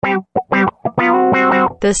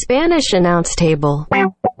The Spanish announce table.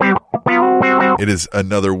 It is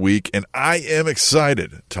another week, and I am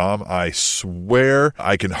excited. Tom, I swear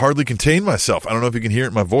I can hardly contain myself. I don't know if you can hear it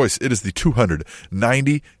in my voice. It is the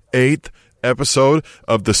 298th episode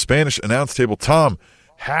of the Spanish announce table. Tom,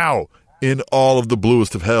 how in all of the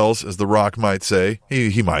bluest of hells, as The Rock might say,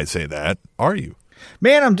 he might say that, are you?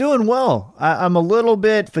 Man, I'm doing well. I'm a little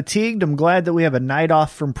bit fatigued. I'm glad that we have a night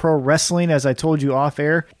off from pro wrestling, as I told you off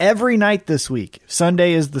air. Every night this week.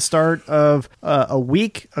 Sunday is the start of a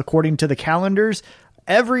week, according to the calendars.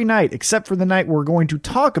 Every night, except for the night we're going to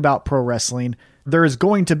talk about pro wrestling, there is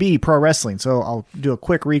going to be pro wrestling. So I'll do a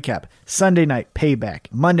quick recap. Sunday night,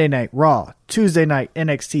 Payback. Monday night, Raw. Tuesday night,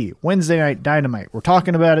 NXT. Wednesday night, Dynamite. We're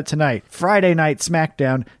talking about it tonight. Friday night,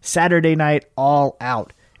 SmackDown. Saturday night, All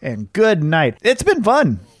Out. And good night. It's been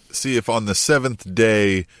fun. See, if on the seventh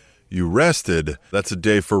day you rested, that's a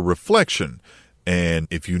day for reflection. And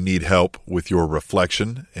if you need help with your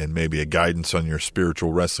reflection and maybe a guidance on your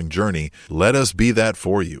spiritual wrestling journey, let us be that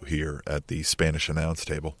for you here at the Spanish announce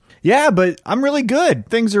table. Yeah, but I'm really good.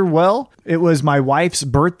 Things are well. It was my wife's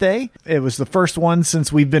birthday. It was the first one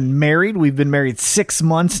since we've been married. We've been married 6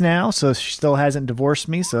 months now, so she still hasn't divorced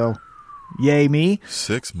me, so yay me.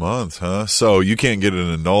 6 months, huh? So you can't get it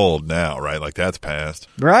annulled now, right? Like that's passed.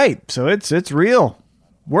 Right. So it's real.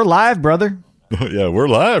 We're live, brother. Yeah, we're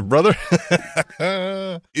live, brother.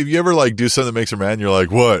 If you ever do something that makes her mad and you're like,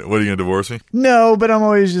 what? What, are you going to divorce me? No, but I'm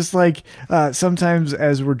always just sometimes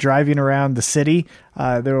as we're driving around the city,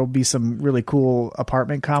 there will be some really cool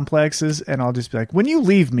apartment complexes. And I'll just be like, when you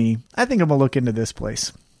leave me, I think I'm going to look into this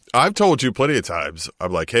place. I've told you plenty of times,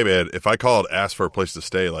 I'm like, hey, man, if I called, ask for a place to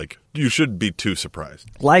stay, you shouldn't be too surprised.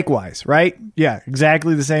 Likewise, right? Yeah,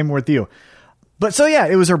 exactly the same with you. But so, yeah,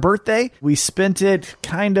 it was her birthday. We spent it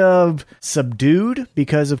kind of subdued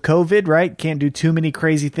because of COVID, right? Can't do too many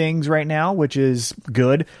crazy things right now, which is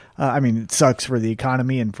good. It sucks for the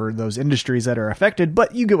economy and for those industries that are affected,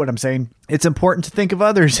 but you get what I'm saying. It's important to think of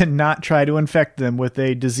others and not try to infect them with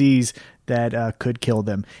a disease that could kill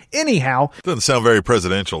them. Anyhow. Doesn't sound very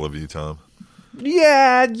presidential of you, Tom.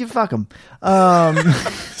 Yeah, you fuck them.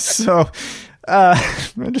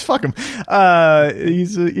 Just fuck him.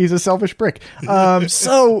 He's a selfish prick.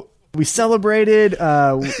 So we celebrated.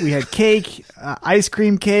 We had cake, ice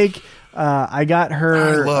cream cake. I got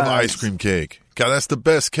her. I love ice cream cake. God, that's the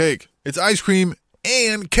best cake. It's ice cream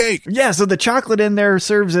and cake. Yeah, so the chocolate in there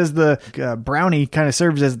serves as the brownie, kind of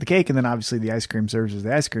serves as the cake, and then obviously the ice cream serves as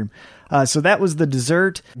the ice cream. So that was the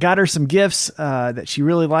dessert. Got her some gifts that she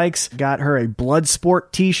really likes. Got her a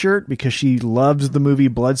Bloodsport t-shirt because she loves the movie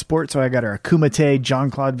Bloodsport. So I got her a Kumite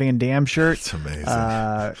Jean-Claude Van Damme shirt. It's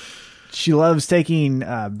amazing. She loves taking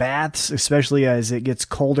baths, especially as it gets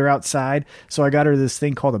colder outside. So I got her this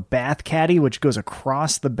thing called a bath caddy, which goes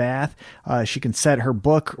across the bath. She can set her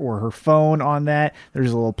book or her phone on that.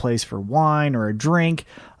 There's a little place for wine or a drink.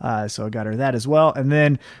 So I got her that as well. And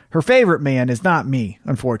then her favorite man is not me,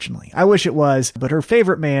 unfortunately. I wish it was, but her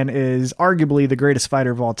favorite man is arguably the greatest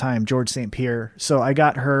fighter of all time, George St. Pierre. So I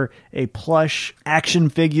got her a plush action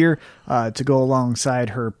figure to go alongside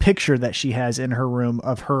her picture that she has in her room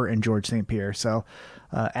of her and George St. Pierre. So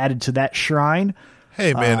added to that shrine.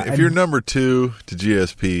 Hey, man, if you're number 2 to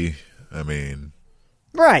GSP,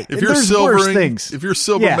 right. If you're silver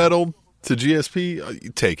medaled to GSP, you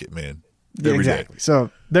take it, man. Yeah, exactly. So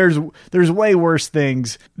there's way worse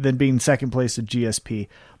things than being second place at GSP.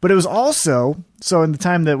 But it was also, so in the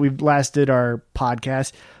time that we last did our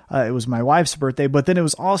podcast, it was my wife's birthday, but then it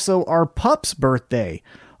was also our pup's birthday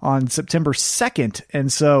on September 2nd.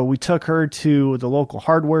 And so we took her to the local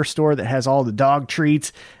hardware store that has all the dog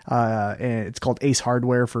treats. And it's called Ace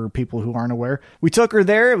Hardware for people who aren't aware. We took her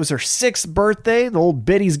there. It was her 6th birthday. The old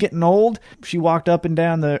biddy's getting old. She walked up and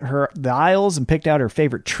down the aisles and picked out her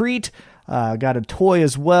favorite treat. Got a toy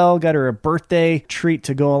as well. Got her a birthday treat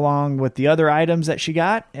to go along with the other items that she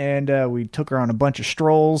got. And we took her on a bunch of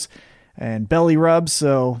strolls and belly rubs.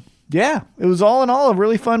 So, yeah, it was all in all a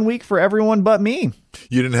really fun week for everyone but me.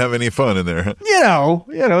 You didn't have any fun in there. You know,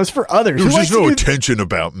 it's for others. There was just no attention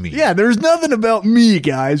about me. Yeah, there's nothing about me,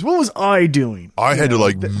 guys. What was I doing? I had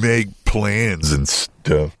to make plans and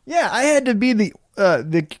stuff. Yeah, I had to be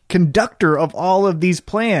the conductor of all of these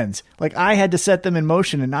plans. I had to set them in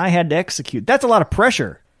motion and I had to execute. That's a lot of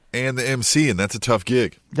pressure. And the MC, and that's a tough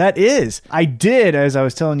gig. That is. I did, as I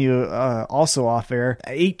was telling you also off air,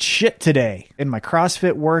 I ate shit today. In my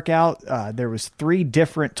CrossFit workout, there was 3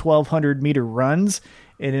 different 1,200 meter runs.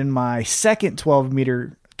 And in my second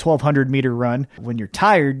 1,200 meter run, when you're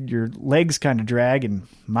tired, your legs kind of drag, and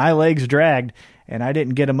my legs dragged, and I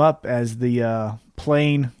didn't get them up as the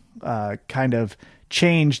plane kind of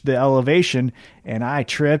changed the elevation, and I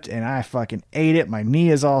tripped and I fucking ate it. My knee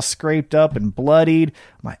is all scraped up and bloodied.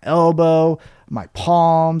 My elbow, my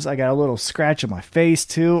palms. I got a little scratch on my face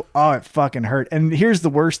too. Oh, it fucking hurt. And here's the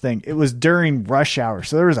worst thing. It was during rush hour.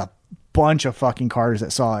 So there was a bunch of fucking cars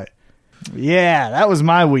that saw it. Yeah, that was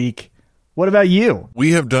my week. What about you?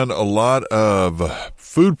 We have done a lot of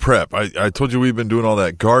food prep. I told you we've been doing all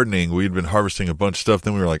that gardening. We'd been harvesting a bunch of stuff.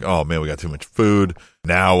 Then we were like, oh man, we got too much food.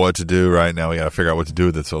 Now what to do, right? Now we got to figure out what to do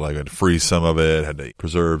with it. So like I had to freeze some of it, had to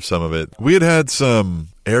preserve some of it. We had some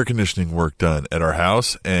air conditioning work done at our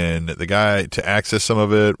house, and the guy to access some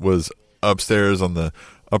of it was upstairs on the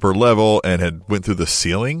upper level and had went through the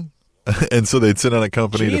ceiling. And so they'd send out a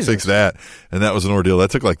company to fix that. And that was an ordeal. That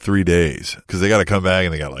took like 3 days because they got to come back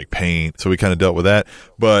and they got like paint. So we kind of dealt with that.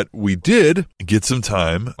 But we did get some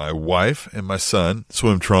time. My wife and my son,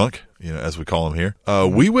 swim trunk, as we call them here.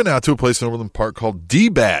 We went out to a place in Overland Park called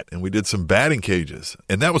D-Bat, and we did some batting cages.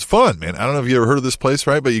 And that was fun, man. I don't know if you ever heard of this place,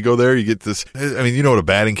 right? But you go there, you get this, I mean, you know what a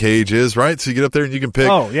batting cage is, right? So you get up there and you can pick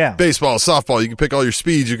baseball, softball, you can pick all your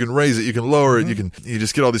speeds, you can raise it, you can lower it, you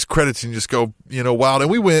just get all these credits and you just go, wild. And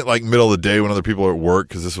we went like middle of the day when other people are at work,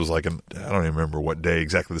 because this was like I don't even remember what day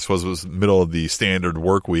exactly this was. It was middle of the standard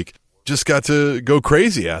work week. Just got to go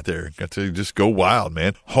crazy out there. Got to just go wild,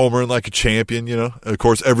 man. Homering like a champion, Of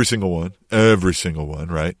course, every single one,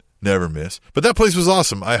 right? Never miss. But that place was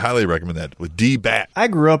awesome. I highly recommend that with D-Bat. I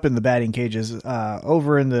grew up in the batting cages.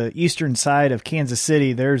 Over in the eastern side of Kansas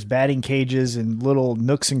City, there's batting cages in little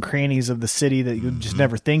nooks and crannies of the city that you just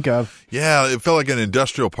never think of. Yeah, it felt like an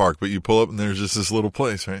industrial park, but you pull up and there's just this little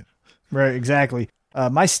place, right? Right, exactly.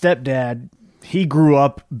 My stepdad, he grew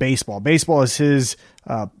up baseball. Baseball is his...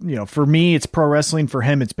 for me, it's pro wrestling. For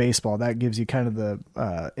him, it's baseball. That gives you kind of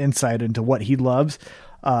the insight into what he loves.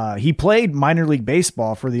 He played minor league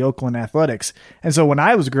baseball for the Oakland Athletics. And so when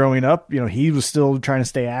I was growing up, he was still trying to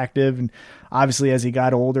stay active. And obviously as he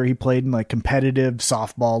got older, he played in like competitive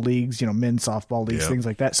softball leagues, men's softball leagues, things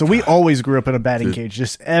like that. So we always grew up in a batting cage,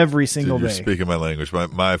 just every single day. You're speaking my language.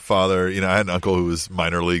 My father, I had an uncle who was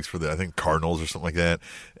minor leagues for I think Cardinals or something like that.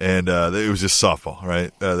 And it was just softball,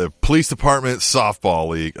 right? The police department softball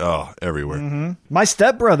league. Oh, everywhere. Mm-hmm. My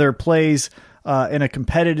stepbrother plays in a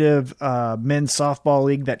competitive men's softball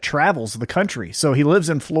league that travels the country. So he lives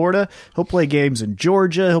in Florida. He'll play games in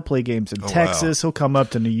Georgia. He'll play games in Texas. Wow. He'll come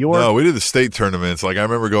up to New York. No, we did the state tournaments. Like I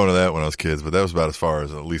remember going to that when I was kids, but that was about as far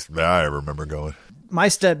as at least I ever remember going. My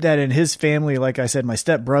stepdad and his family, like I said, my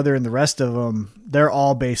stepbrother and the rest of them, they're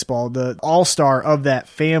all baseball. The all-star of that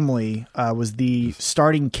family was the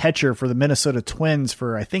starting catcher for the Minnesota Twins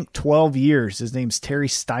for, I think, 12 years. His name's Terry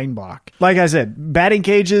Steinbach. Like I said, batting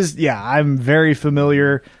cages, I'm very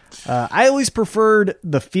familiar. I always preferred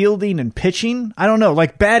the fielding and pitching. I don't know,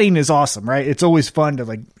 like batting is awesome, right? It's always fun to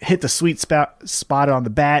like hit the sweet spot on the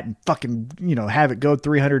bat and fucking, have it go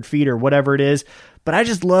 300 feet or whatever it is. But I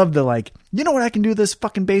just love the what I can do with this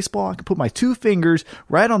fucking baseball? I can put my 2 fingers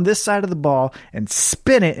right on this side of the ball and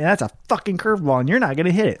spin it, and that's a fucking curveball, and you're not going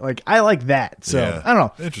to hit it. Like, I like that. So, I don't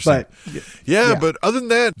know. Interesting. But, but other than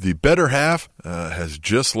that, the better half has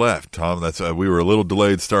just left, Tom. That's we were a little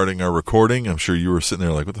delayed starting our recording. I'm sure you were sitting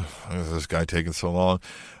there like, what the fuck is this guy taking so long?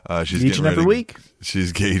 She's each and every week.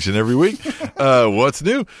 She's gauging every week. What's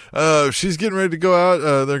new? She's getting ready to go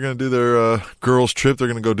out. They're going to do their girls' trip. They're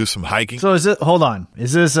going to go do some hiking. So hold on.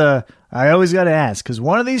 Is this I always got to ask, because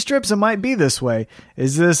one of these trips, it might be this way.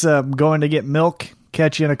 Is this going to get milk,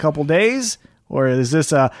 catch you in a couple days? Or is this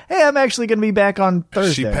hey, I'm actually going to be back on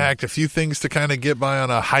Thursday? She packed a few things to kind of get by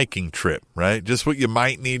on a hiking trip, right? Just what you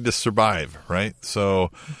might need to survive, right?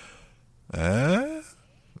 So,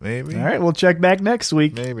 maybe. All right, we'll check back next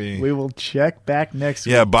week. Maybe. We will check back next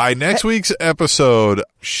week. Yeah, by next week's episode,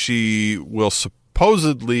 she will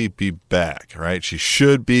supposedly be back, right? She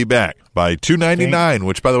should be back by $299,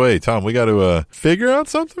 which, by the way, Tom, we got to figure out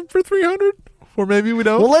something for $300, or maybe we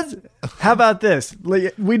don't. Well, how about this?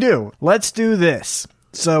 We do. Let's do this.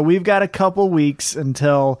 So we've got a couple weeks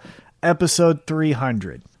until episode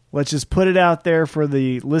 300. Let's just put it out there for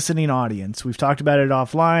the listening audience. We've talked about it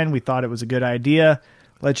offline. We thought it was a good idea.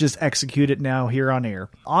 Let's just execute it now here on air.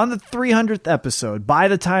 On the 300th episode, by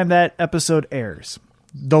the time that episode airs,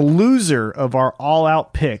 the loser of our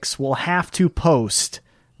all-out picks will have to post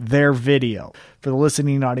their video. For the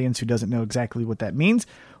listening audience who doesn't know exactly what that means,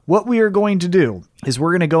 what we are going to do is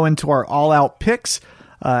we're going to go into our all-out picks.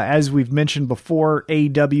 As we've mentioned before,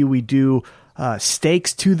 AEW, we do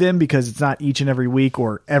stakes to them because it's not each and every week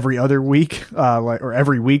or every other week, or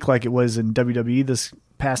every week like it was in WWE this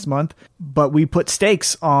past month. But we put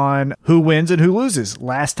stakes on who wins and who loses.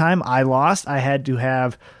 Last time I lost, I had to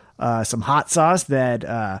have some hot sauce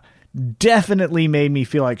that definitely made me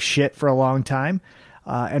feel like shit for a long time.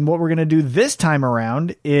 And what we're going to do this time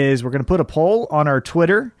around is we're going to put a poll on our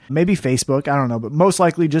Twitter, maybe Facebook, I don't know, but most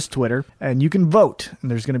likely just Twitter. And you can vote.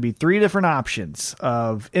 And there's going to be 3 different options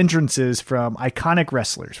of entrances from iconic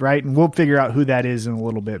wrestlers, right? And we'll figure out who that is in a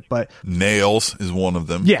little bit. But Nails is one of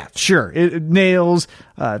them. Yeah, sure. Nails,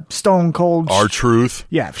 Stone Cold. R-Truth.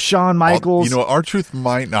 Yeah, Shawn Michaels. R-Truth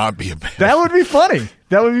might not be a bad. That would be funny.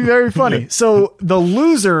 That would be very funny. So the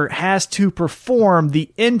loser has to perform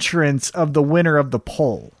the entrance of the winner of the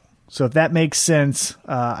poll. So if that makes sense,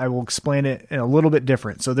 I will explain it in a little bit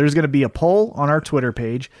different. So there's going to be a poll on our Twitter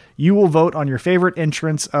page. You will vote on your favorite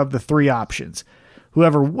entrance of the 3 options.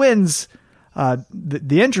 Whoever wins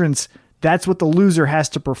the entrance, that's what the loser has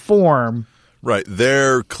to perform. Right.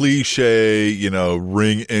 Their cliche,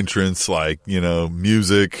 ring entrance, like,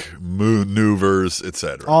 music, maneuvers,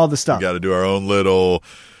 etc. All the stuff. We got to do our own little,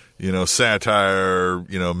 satire,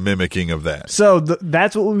 mimicking of that. So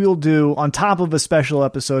that's what we will do on top of a special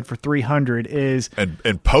episode for 300 is...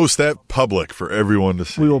 And post that public for everyone to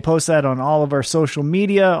see. We will post that on all of our social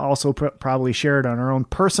media, also probably share it on our own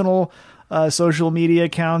personal social media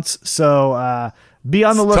accounts. So... be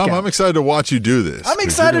on the lookout. Tom, I'm excited to watch you do this. I'm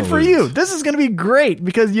excited for you. This is going to be great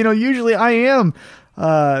because, usually I am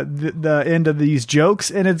the end of these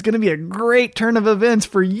jokes, and it's going to be a great turn of events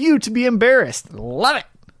for you to be embarrassed. Love it.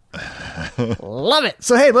 Love it.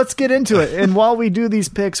 So, hey, let's get into it. And while we do these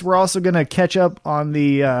picks, we're also going to catch up on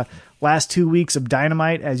the last 2 weeks of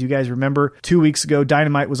Dynamite. As you guys remember, 2 weeks ago,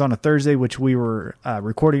 Dynamite was on a Thursday, which we were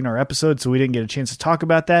recording our episode, so we didn't get a chance to talk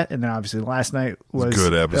about that. And then obviously last night was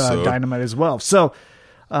good episode. Dynamite as well. So,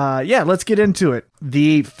 let's get into it.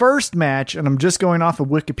 The first match, and I'm just going off of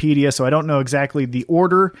Wikipedia, so I don't know exactly the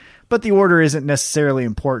order, but the order isn't necessarily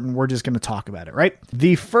important. We're just going to talk about it, right?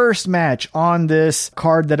 The first match on this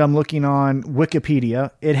card that I'm looking on Wikipedia,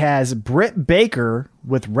 it has Britt Baker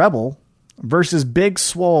with Rebel versus Big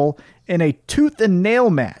Swole in a tooth and nail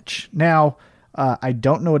match. Now, I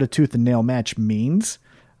don't know what a tooth and nail match means.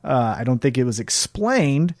 I don't think it was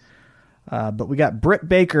explained. But we got Britt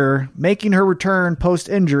Baker making her return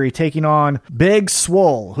post-injury, taking on Big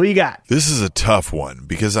Swole. Who you got? This is a tough one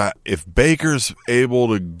because if Baker's able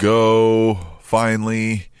to go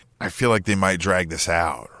finally, I feel like they might drag this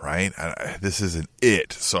out, right? This isn't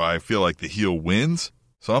it. So I feel like the heel wins.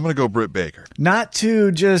 So I'm going to go Britt Baker. Not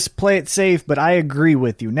to just play it safe, but I agree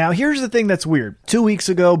with you. Now, here's the thing that's weird. 2 weeks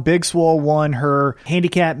ago, Big Swole won her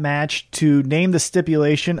handicap match to name the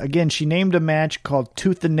stipulation. Again, she named a match called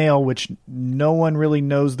Tooth and Nail, which no one really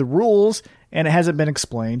knows the rules, and it hasn't been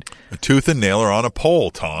explained. A tooth and nail are on a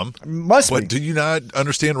pole, Tom. Must be. What, do you not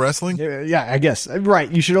understand wrestling? Yeah, I guess.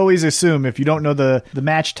 Right. You should always assume if you don't know the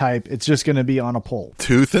match type, it's just going to be on a pole.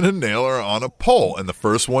 Tooth and a nail are on a pole, and the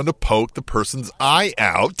first one to poke the person's eye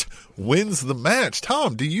out wins the match.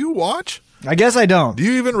 Tom, do you watch? I guess I don't. Do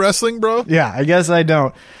you even wrestling, bro? Yeah, I guess I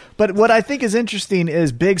don't. But what I think is interesting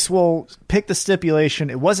is Big Swole picked the stipulation.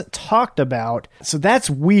 It wasn't talked about, so that's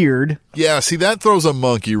weird. Yeah, see, that throws a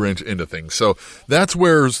monkey wrench into things. So that's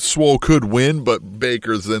where Swole could win, but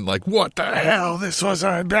Baker's then like, what the hell? This was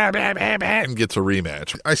a blah, blah, blah, blah, and gets a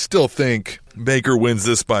rematch. I still think Baker wins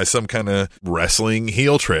this by some kind of wrestling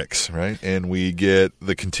heel tricks, right? And we get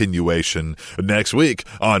the continuation next week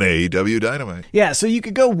on AEW Dynamite. Yeah, so you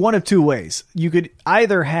could go one of 2 ways. You could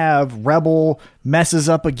either have Rebel messes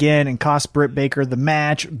up again and costs Britt Baker the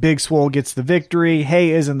match. Big Swole gets the victory. Hey,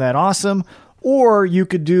 isn't that awesome? Or you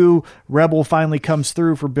could do Rebel finally comes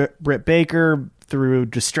through for Britt Baker through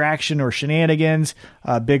distraction or shenanigans.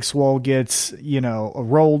 Big Swole gets,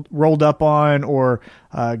 rolled up on or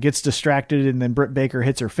gets distracted, and then Britt Baker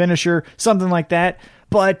hits her finisher, something like that.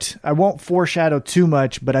 But I won't foreshadow too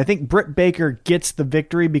much, but I think Britt Baker gets the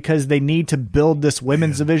victory because they need to build this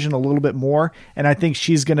women's division a little bit more, and I think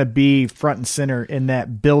she's going to be front and center in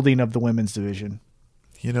that building of the women's division.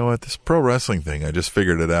 You know what? This pro wrestling thing, I just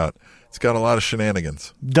figured it out. It's got a lot of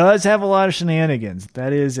shenanigans. Does have a lot of shenanigans.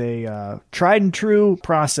 That is a tried and true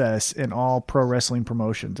process in all pro wrestling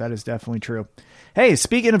promotions. That is definitely true. Hey,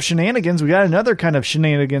 speaking of shenanigans, we got another kind of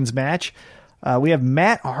shenanigans match. We have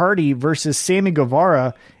Matt Hardy versus Sammy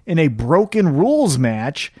Guevara in a broken rules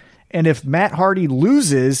match. And if Matt Hardy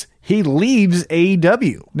loses, he leaves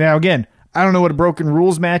AEW. Now, again, I don't know what a broken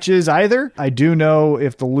rules match is either. I do know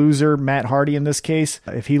if the loser, Matt Hardy in this case,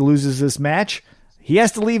 if he loses this match, he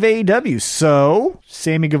has to leave AEW. So,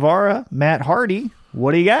 Sammy Guevara, Matt Hardy,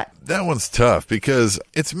 what do you got? That one's tough because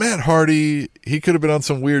it's Matt Hardy. He could have been on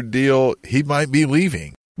some weird deal. He might be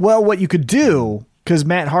leaving. Well, what you could do, because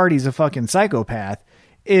Matt Hardy's a fucking psychopath,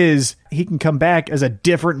 is he can come back as a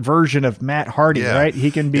different version of Matt Hardy, right?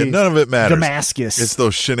 He can be none of it matters. Damascus. It's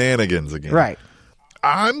those shenanigans again. Right.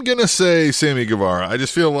 I'm going to say Sammy Guevara. I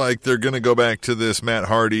just feel like they're going to go back to this Matt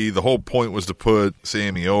Hardy. The whole point was to put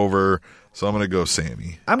Sammy over, so I'm going to go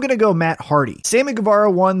Sammy. I'm going to go Matt Hardy. Sammy Guevara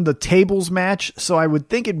won the tables match, so I would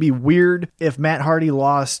think it'd be weird if Matt Hardy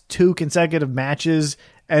lost 2 consecutive matches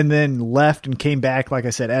and then left and came back, like I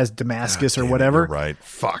said, as Damascus or whatever. You're right.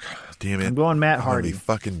 Fuck. Damn it. I'm going Matt Hardy. I'm gonna be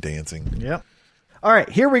fucking dancing. Yep. All right,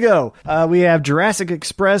 here we go. We have Jurassic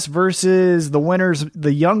Express versus the winners,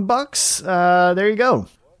 the Young Bucks. There you go.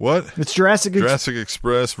 What? It's Jurassic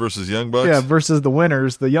Express versus Young Bucks? Yeah, versus the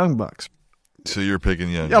winners, the Young Bucks. So you're picking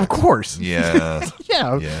Young Yeah, Bucks. of course. Yeah.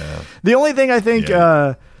 Yeah. The only thing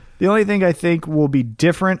I think will be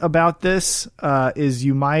different about this is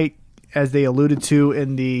you might, as they alluded to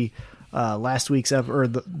in the last week's or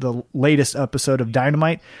the latest episode of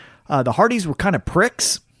Dynamite, the Hardys were kind of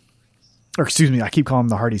pricks. Or excuse me, I keep calling them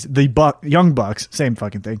the Hardys. The Young Bucks, same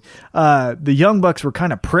fucking thing. The Young Bucks were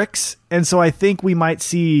kind of pricks, and so I think we might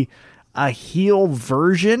see a heel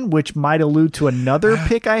version, which might allude to another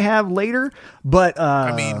pick I have later. But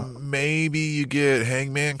I mean, maybe you get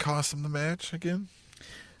Hangman cost him the match again.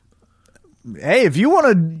 Hey, if you want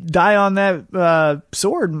to die on that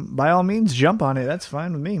sword, by all means, jump on it. That's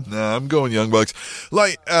fine with me. Nah, I'm going Young Bucks.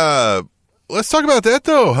 Like, let's talk about that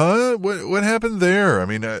though, huh? What happened there? I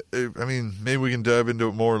mean, maybe we can dive into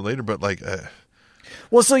it more later. But like,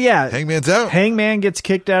 well, so yeah, Hangman's out. Hangman gets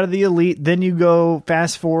kicked out of the Elite. Then you go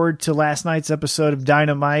fast forward to last night's episode of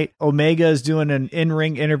Dynamite. Omega is doing an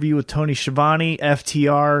in-ring interview with Tony Schiavone.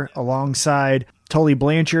 FTR alongside Tully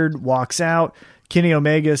Blanchard walks out. Kenny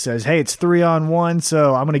Omega says, hey, it's 3-on-1,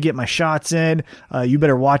 so I'm going to get my shots in. You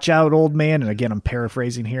better watch out, old man. And again, I'm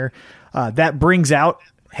paraphrasing here. That brings out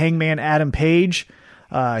Hangman Adam Page.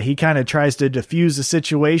 He kind of tries to defuse the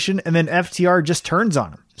situation, and then FTR just turns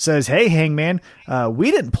on him. Says, hey, Hangman,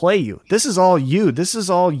 we didn't play you. This is all you. This is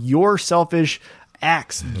all your selfish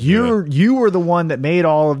acts. You were the one that made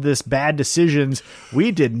all of this bad decisions.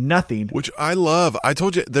 We did nothing. Which I love. I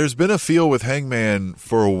told you, there's been a feel with Hangman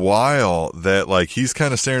for a while that like he's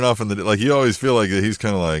kind of staring off in the, like you always feel like he's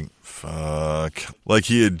kind of like, fuck. Like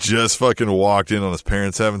he had just fucking walked in on his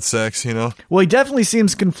parents having sex, you know? Well, he definitely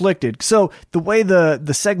seems conflicted. So the way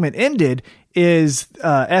the segment ended is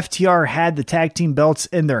FTR had the tag team belts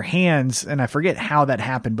in their hands, and I forget how that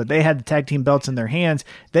happened, but they had the tag team belts in their hands.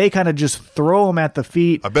 They kind of just throw them at the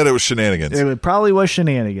feet. I bet it was Shenanigans. It probably was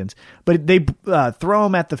Shenanigans. But they throw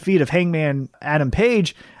them at the feet of Hangman Adam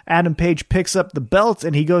Page. Adam Page picks up the belts,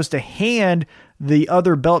 and he goes to hand the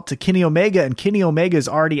other belt to Kenny Omega, and Kenny Omega is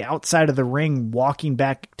already outside of the ring walking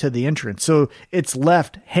back to the entrance. So it's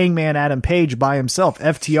left Hangman Adam Page by himself.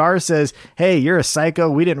 FTR says, hey, you're a psycho.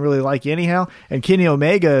 We didn't really like you anyhow. And Kenny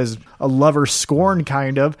Omega is a lover scorn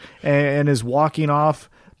kind of, and is walking off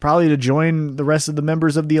probably to join the rest of the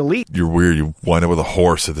members of the Elite. You're weird. You wind up with a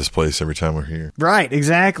horse at this place every time we're here. Right,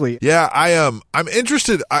 exactly. Yeah, I'm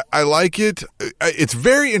interested. I like it. It's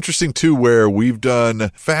very interesting too, where we've done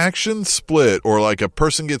faction split, or like a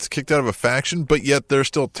person gets kicked out of a faction, but yet they're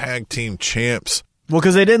still tag team champs. Well,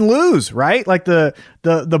 because they didn't lose, right? Like the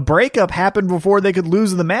breakup happened before they could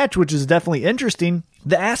lose the match, which is definitely interesting.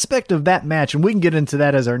 The aspect of that match, and we can get into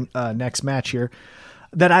that as our next match here,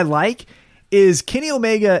 that I like is Kenny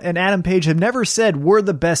Omega and Adam Page have never said we're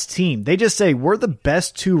the best team. They just say we're the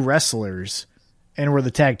best 2 wrestlers and we're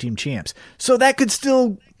the tag team champs. So that could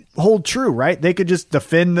still hold true, right? They could just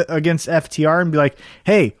defend against FTR and be like,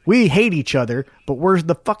 hey, we hate each other, but we're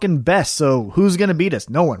the fucking best. So who's going to beat us?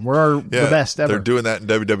 No one. We're the best ever. They're doing that in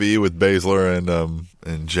WWE with Baszler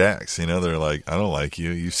and Jax. You know, they're like, I don't like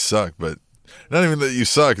you. You suck, but not even that you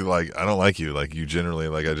suck. Like, I don't like you. Like, you generally,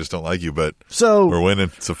 like, I just don't like you, but so we're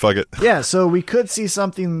winning. So fuck it. Yeah. So we could see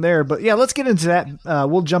something there, but yeah, let's get into that.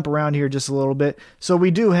 We'll jump around here just a little bit. So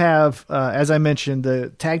we do have, as I mentioned, the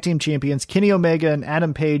tag team champions, Kenny Omega and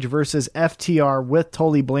Adam Page versus FTR with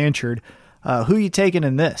Tully Blanchard. Who you taking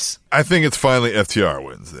in this? I think it's finally FTR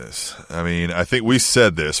wins this. I mean, I think we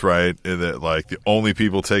said this, right? That like the only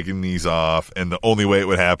people taking these off, and the only way it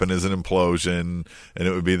would happen is an implosion, and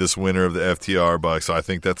it would be this winner of the FTR Bucks. So I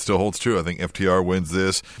think that still holds true. I think FTR wins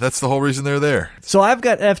this. That's the whole reason they're there. So I've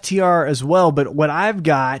got FTR as well, but what I've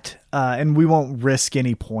got, and we won't risk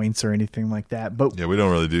any points or anything like that. But yeah, we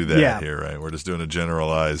don't really do that here, right? We're just doing a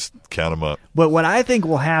generalized count them up. But what I think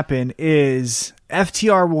will happen is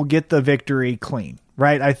FTR will get the victory clean,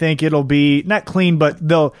 right? I think it'll be not clean, but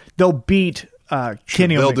they'll beat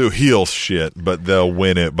Kenny Omega. They'll do heel shit, but they'll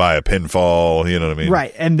win it by a pinfall. You know what I mean?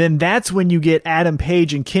 Right. And then that's when you get Adam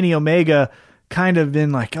Page and Kenny Omega kind of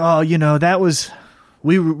been like, oh, you know, that was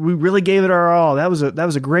we really gave it our all. That was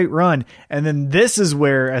a great run. And then this is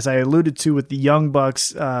where, as I alluded to with the Young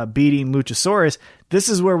Bucks beating Luchasaurus, this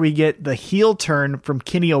is where we get the heel turn from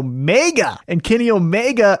Kenny Omega. And Kenny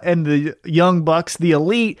Omega and the Young Bucks, the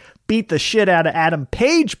Elite, beat the shit out of Adam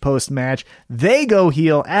Page post-match. They go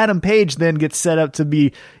heel. Adam Page then gets set up to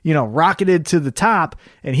be, rocketed to the top,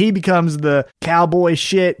 and he becomes the cowboy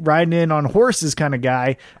shit, riding in on horses kind of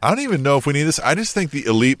guy. I don't even know if we need this. I just think the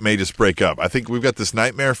Elite may just break up. I think we've got this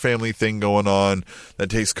Nightmare Family thing going on that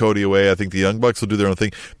takes Cody away. I think the Young Bucks will do their own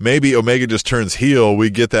thing. Maybe Omega just turns heel. We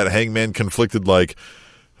get that Hangman conflicted, like,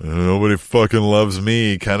 nobody fucking loves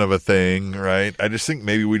me kind of a thing, right? I just think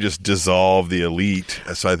maybe we just dissolve the Elite.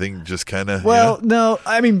 So I think just kind of... Well, no,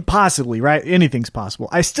 I mean, possibly, right? Anything's possible.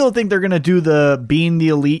 I still think they're going to do the Being the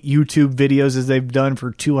Elite YouTube videos as they've done for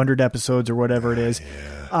 200 episodes or whatever it is.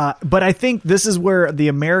 Yeah. But I think this is where the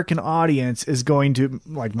American audience is going to,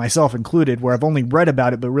 like myself included, where I've only read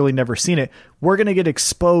about it but really never seen it, we're going to get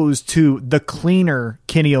exposed to the cleaner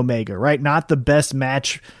Kenny Omega, right? Not the best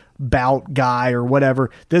match bout guy or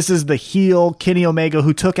whatever. This is the heel Kenny Omega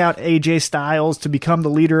who took out AJ Styles to become the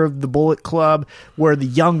leader of the Bullet Club, where the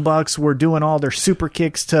Young Bucks were doing all their super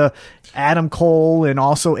kicks to Adam Cole and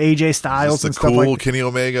also AJ Styles and stuff like that. Cool Kenny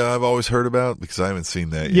Omega I've always heard about, because I haven't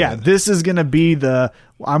seen that yet. Yeah, this is going to be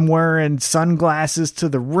I'm wearing sunglasses to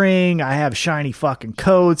the ring. I have shiny fucking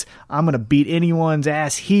coats. I'm going to beat anyone's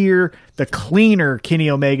ass here. The cleaner Kenny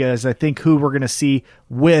Omega is, I think, who we're going to see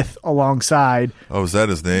alongside. Oh, is that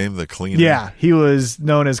his name? The cleaner? Yeah, he was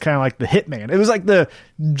known as kind of like the Hitman. It was like the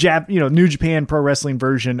New Japan Pro Wrestling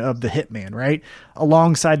version of the Hitman, right?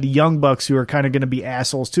 Alongside the Young Bucks, who are kind of going to be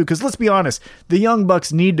assholes too. Because let's be honest, the Young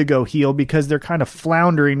Bucks need to go heel because they're kind of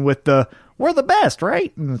floundering with we're the best,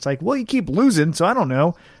 right? And it's like, well, you keep losing, so I don't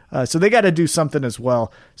know. So they got to do something as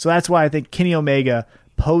well. So that's why I think Kenny Omega,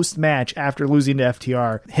 post-match after losing to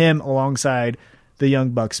FTR, him alongside the Young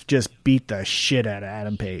Bucks just beat the shit out of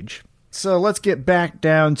Adam Page. So let's get back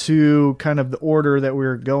down to kind of the order that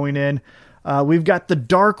we're going in. We've got the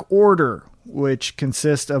Dark Order, which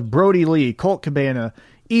consists of Brody Lee, Colt Cabana,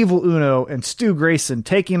 Evil Uno, and Stu Grayson,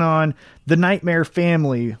 taking on the Nightmare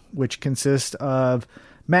Family, which consists of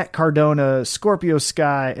Matt Cardona, Scorpio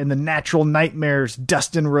Sky, and the Natural Nightmares,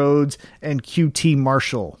 Dustin Rhodes, and QT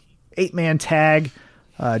Marshall. 8-man tag,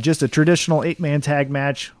 just a traditional 8-man tag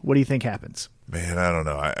match. What do you think happens? Man, I don't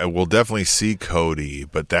know. I will definitely see Cody,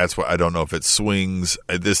 but that's what I don't know if it swings.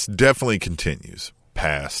 This definitely continues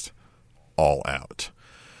past All Out.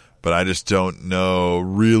 But I just don't know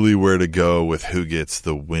really where to go with who gets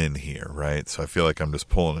the win here, right? So I feel like I'm just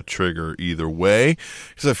pulling a trigger either way,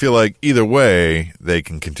 because I feel like either way they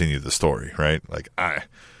can continue the story, right? Like I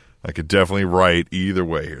could definitely write either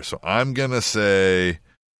way here. So I'm going to say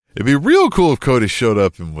it'd be real cool if Cody showed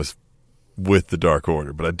up and was with the Dark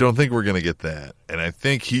Order, but I don't think we're going to get that. And I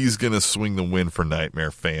think he's going to swing the win for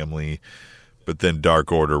Nightmare Family, but then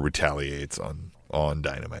Dark Order retaliates on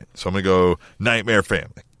Dynamite. So I'm going to go Nightmare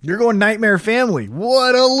Family. You're going Nightmare Family.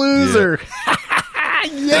 What a loser. Yeah.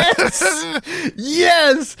 Yes.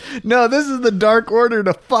 Yes. No, this is the Dark Order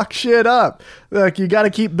to fuck shit up. Like, you got to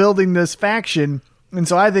keep building this faction. And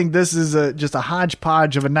so I think this is just a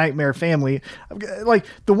hodgepodge of a Nightmare Family. Like,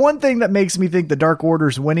 the one thing that makes me think the Dark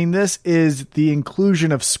Order's winning this is the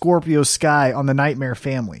inclusion of Scorpio Sky on the Nightmare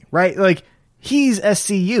Family, right? Like, he's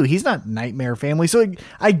SCU. He's not Nightmare Family. So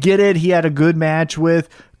I get it. He had a good match with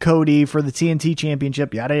Cody for the TNT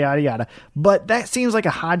Championship, yada, yada, yada. But that seems like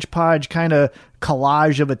a hodgepodge kind of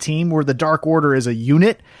collage of a team where the Dark Order is a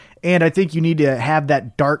unit. And I think you need to have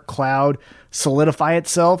that dark cloud solidify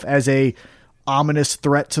itself as a ominous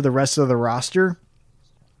threat to the rest of the roster.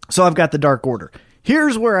 So I've got the Dark Order.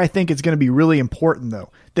 Here's where I think it's going to be really important, though.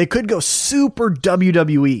 They could go super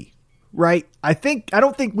WWE, right? I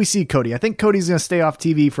don't think we see Cody. I think Cody's going to stay off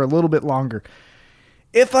TV for a little bit longer.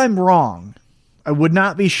 If I'm wrong, I would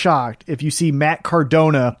not be shocked if you see Matt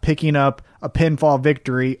Cardona picking up a pinfall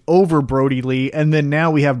victory over Brody Lee, and then now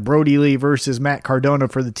we have Brody Lee versus Matt Cardona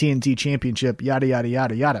for the TNT Championship, yada, yada,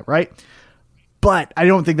 yada, yada, right? But I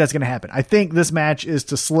don't think that's going to happen. I think this match is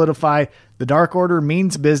to solidify the Dark Order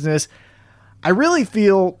means business. I really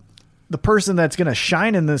feel the person that's going to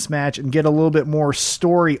shine in this match and get a little bit more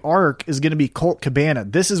story arc is going to be Colt Cabana.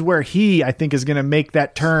 This is where I think, is going to make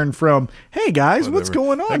that turn from, hey guys, what's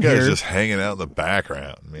going on here? That guy's just hanging out in the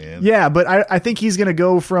background, man. Yeah, but I think he's going to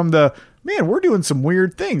go from the man, we're doing some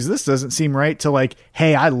weird things. This doesn't seem right, to like,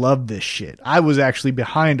 hey, I love this shit. I was actually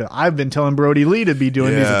behind it. I've been telling Brody Lee to be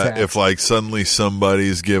doing these attacks. If like suddenly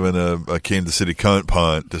somebody's giving a Kansas City cunt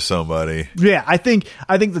punt to somebody. Yeah, I think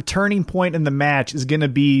the turning point in the match is going to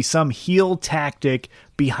be some heel tactic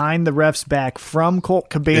behind the ref's back from Colt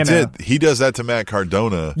Cabana. It's it. He does that to Matt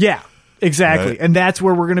Cardona. Yeah. Exactly. Right? And that's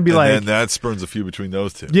where we're going to be and that spurns a few between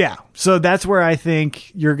those two. Yeah. So that's where I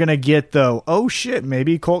think you're going to get, though, oh, shit,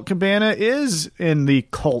 maybe Colt Cabana is in the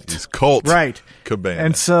cult. He's Colt. Right. Cabana.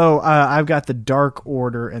 And so I've got the Dark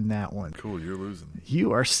Order in that one. Cool. You're losing.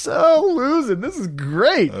 You are so losing. This is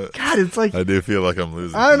great. God, it's like... I do feel like I'm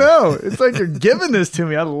losing. I know. It's like you're giving this to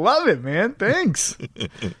me. I love it, man. Thanks.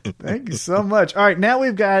 Thank you so much. All right. Now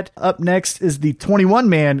we've got, up next is the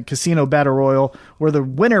 21-man Casino Battle Royal, where the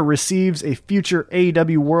winner receives a future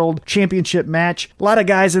AEW World Championship match. A lot of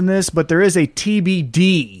guys in this, but there is a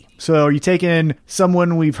TBD. So are you taking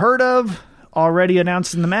someone we've heard of already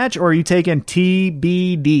announced in the match, or are you taking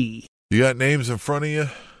TBD? You got names in front of you?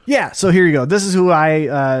 Yeah, so here you go. This is who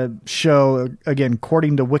I show, again,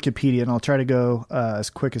 according to Wikipedia, and I'll try to go as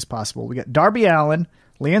quick as possible. We got Darby Allin,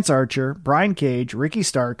 Lance Archer, Brian Cage, Ricky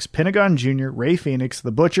Starks, Pentagon Jr., Ray Phoenix,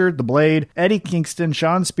 The Butcher, The Blade, Eddie Kingston,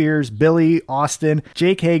 Shawn Spears, Billy, Austin,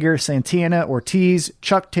 Jake Hager, Santana, Ortiz,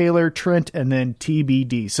 Chuck Taylor, Trent, and then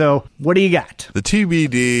TBD. So what do you got? The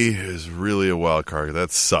TBD is really a wild card.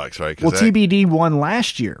 That sucks, right? Well, TBD won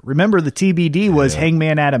last year. Remember, the TBD was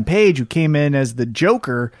Hangman Adam Page, who came in as the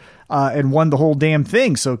Joker and won the whole damn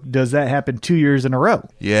thing. So does that happen 2 years in a row?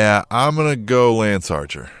 Yeah, I'm going to go Lance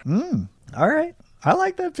Archer. All right. I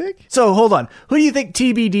like that pick. So hold on. Who do you think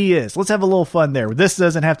TBD is? Let's have a little fun there. This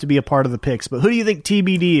doesn't have to be a part of the picks, but who do you think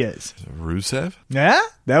TBD is? Rusev? Yeah,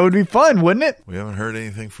 that would be fun, wouldn't it? We haven't heard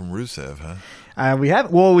anything from Rusev, huh? We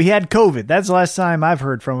haven't. Well, we had COVID. That's the last time I've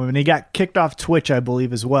heard from him, and he got kicked off Twitch, I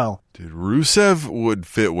believe, as well. Dude, Rusev would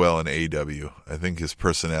fit well in AEW. I think his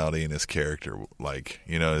personality and his character, like,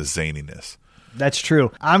 his zaniness. That's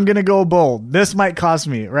true. I'm going to go bold. This might cost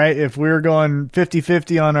me, right? If we're going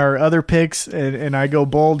 50-50 on our other picks and I go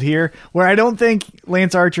bold here, where I don't think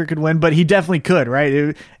Lance Archer could win, but he definitely could,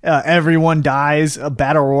 right? Everyone dies. A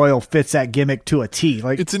battle royal fits that gimmick to a T.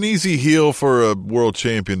 Like, it's an easy heel for a world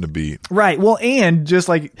champion to beat. Right. Well, and just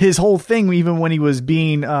like his whole thing, even when he was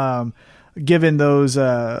being given those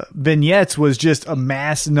vignettes, was just a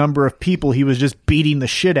mass number of people he was just beating the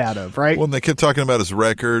shit out of, right? Well, and they kept talking about his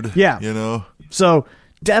record. Yeah. So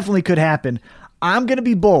definitely could happen. I'm going to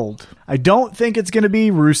be bold. I don't think it's going to be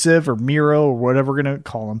Rusev or Miro or whatever we're going to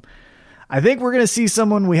call him. I think we're going to see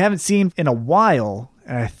someone we haven't seen in a while,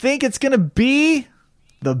 and I think it's going to be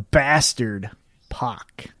the bastard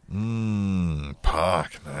Pac.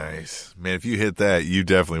 Pac, nice. Man, if you hit that, you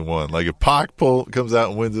definitely won. Like, if Pac comes out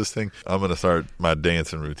and wins this thing, I'm going to start my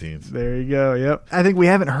dancing routines. There you go, yep. I think we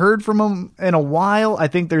haven't heard from him in a while. I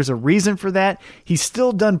think there's a reason for that. He's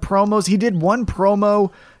still done promos. He did one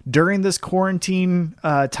promo during this quarantine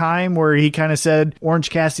time where he kind of said, Orange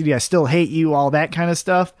Cassidy, I still hate you, all that kind of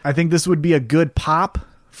stuff. I think this would be a good pop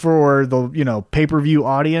for the pay-per-view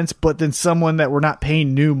audience, but then someone that we're not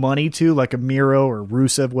paying new money to, like a Miro or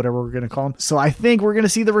Rusev, whatever we're going to call him. So I think we're going to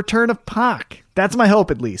see the return of Pac. That's my hope,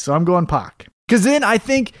 at least. So I'm going Pac. Because then I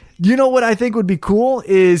think, what I think would be cool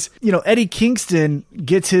is, Eddie Kingston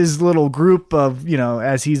gets his little group of,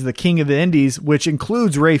 as he's the king of the indies, which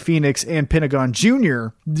includes Ray Phoenix and Pentagon Jr.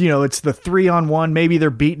 It's the 3-on-1. Maybe they're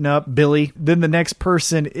beating up Billy. Then the next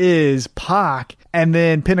person is Pac. And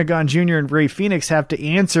then Pentagon Jr. and Ray Phoenix have to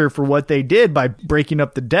answer for what they did by breaking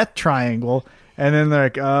up the Death Triangle. And then they're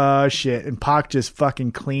like, oh, shit. And Pac just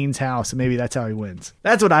fucking cleans house. And maybe that's how he wins.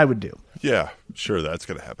 That's what I would do. Yeah, sure. That's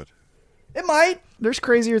going to happen. It might. There's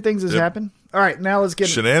crazier things that happen. All right, now let's get...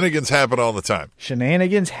 Shenanigans happen all the time.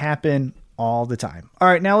 Shenanigans happen all the time. All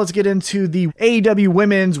right, now let's get into the AEW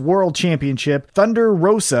Women's World Championship. Thunder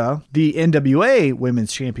Rosa, the NWA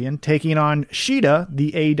Women's Champion, taking on Shida,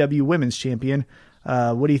 the AEW Women's Champion.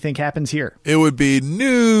 What do you think happens here? It would be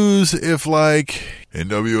news if,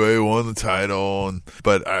 NWA won the title,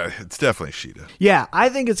 but it's definitely Shida. Yeah, I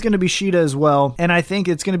think it's going to be Shida as well, and I think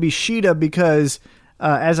it's going to be Shida because...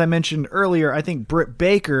 as I mentioned earlier, I think Britt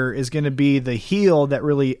Baker is going to be the heel that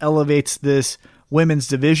really elevates this women's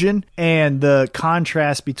division. And the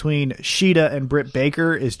contrast between Shida and Britt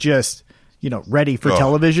Baker is just, ready for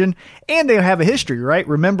television. And they have a history, right?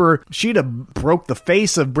 Remember, Shida broke the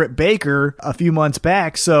face of Britt Baker a few months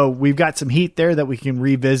back. So we've got some heat there that we can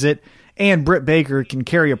revisit. And Britt Baker can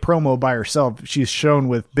carry a promo by herself. She's shown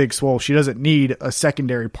with Big Swole. She doesn't need a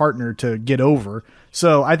secondary partner to get over.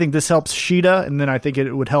 So I think this helps Shida, and then I think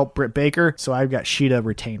it would help Britt Baker. So I've got Shida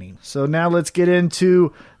retaining. So now let's get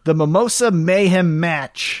into The Mimosa Mayhem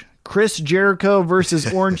match. Chris Jericho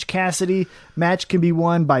versus Orange Cassidy. Match can be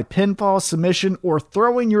won by pinfall, submission, or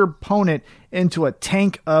throwing your opponent into a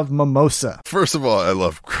tank of mimosa. First of all, I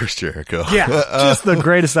love Chris Jericho. Yeah, just the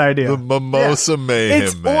greatest idea. The Mimosa Mayhem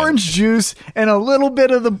It's match. orange juice and a little bit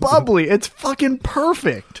of the bubbly. It's fucking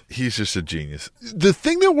perfect. He's just a genius. The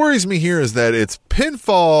thing that worries me here is that it's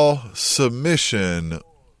pinfall, submission,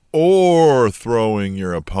 or throwing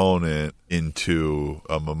your opponent into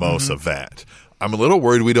a mimosa vat. I'm a little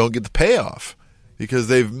worried we don't get the payoff because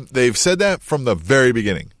they've said that from the very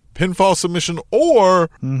beginning. Pinfall, submission, or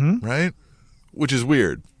right, which is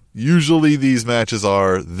weird. Usually these matches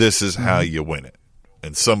are this is how you win it,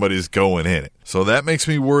 and somebody's going in it. So that makes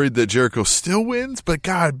me worried that Jericho still wins. But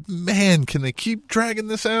God, man, can they keep dragging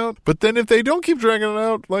this out? But then if they don't keep dragging it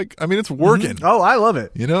out, it's working. Oh, I love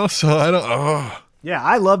it. So I don't. Yeah,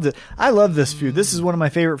 I loved it. I love this feud. This is one of my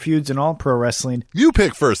favorite feuds in all pro wrestling. You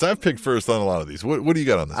pick first. I've picked first on a lot of these. What do you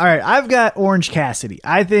got on this? All right, I've got Orange Cassidy.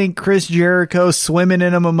 I think Chris Jericho swimming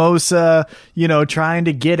in a mimosa, trying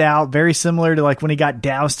to get out, very similar to like when he got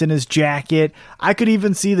doused in his jacket. I could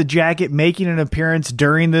even see the jacket making an appearance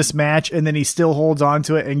during this match, and then he still holds on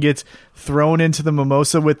to it and gets thrown into the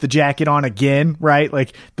mimosa with the jacket on again, right?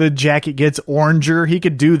 Like the jacket gets oranger. He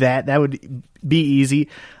could do that. That would be easy.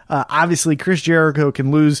 Obviously, Chris Jericho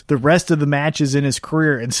can lose the rest of the matches in his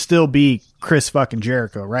career and still be Chris fucking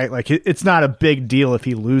Jericho, right? Like it's not a big deal if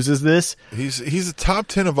he loses this. He's a top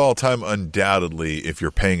 10 of all time, undoubtedly, if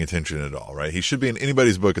you're paying attention at all, right? He should be in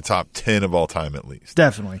anybody's book a top 10 of all time at least.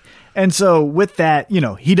 Definitely. And so with that,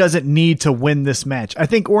 he doesn't need to win this match. I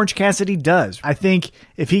think Orange Cassidy does. I think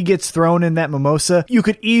if he gets thrown in that mimosa, you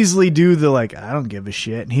could easily do the I don't give a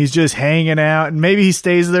shit. And he's just hanging out, and maybe he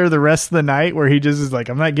stays there the rest of the night where he just is like,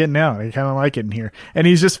 I'm not getting out. I kind of like it in here. And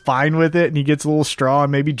he's just fine with it. And he gets a little straw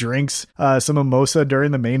and maybe drinks some mimosa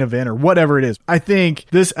during the main event or whatever it is. I think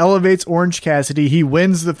this elevates Orange Cassidy. He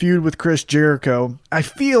wins the feud with Chris Jericho. I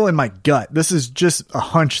feel in my gut, this is just a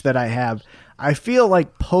hunch that I have, I feel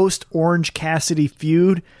like post Orange Cassidy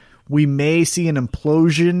feud, we may see an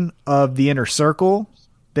implosion of the Inner Circle.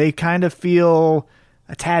 They kind of feel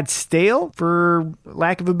a tad stale, for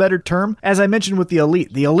lack of a better term. As I mentioned with the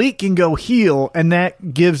Elite can go heel, and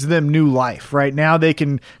that gives them new life. Right now, they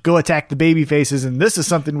can go attack the baby faces, and this is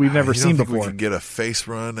something we've never seen before. We can get a face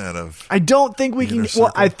run out of. I don't think we can.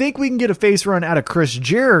 Well, I think we can get a face run out of Chris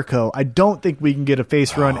Jericho. I don't think we can get a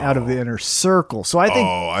face run out of the Inner Circle. So I think.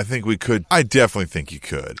 Oh, I think we could. I definitely think you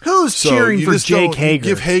could. Who's cheering for Jake Hager?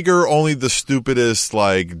 Give Hager only the stupidest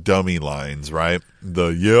dummy lines, right? The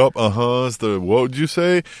yep, it's the what would you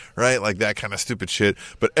say, right? Like that kind of stupid shit.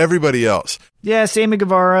 But everybody else, yeah, Sammy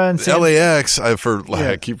Guevara and LAX.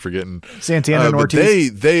 I keep forgetting Santana and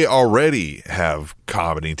Ortiz. But they already have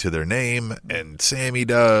comedy to their name, and Sammy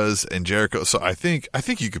does, and Jericho. So I think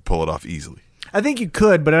you could pull it off easily. I think you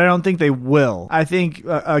could, but I don't think they will. I think,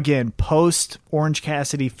 again, post Orange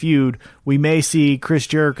Cassidy feud, we may see Chris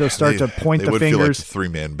Jericho start to point the fingers. They would feel like a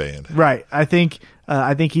three-man band. Right. I think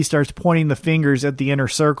he starts pointing the fingers at the Inner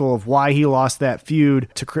Circle of why he lost that feud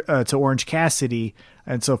to Orange Cassidy.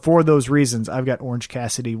 And so for those reasons, I've got Orange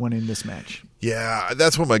Cassidy winning this match. Yeah,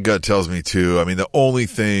 that's what my gut tells me too. I mean, the only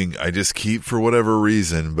thing I just keep for whatever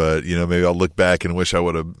reason, but maybe I'll look back and wish I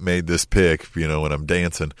would have made this pick, when I'm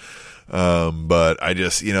dancing. But I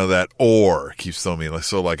just, that or keeps throwing me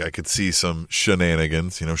I could see some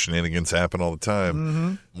shenanigans, shenanigans happen all the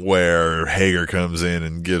time where Hager comes in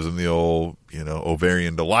and gives him the old,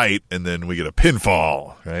 ovarian delight, and then we get a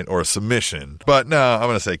pinfall, right? Or a submission. But no, I'm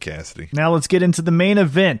going to say Cassidy. Now let's get into the main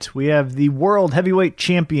event. We have the World Heavyweight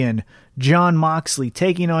Champion, Jon Moxley,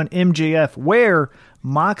 taking on MJF, where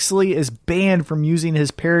Moxley is banned from using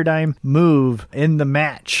his paradigm move in the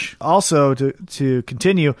match. Also, to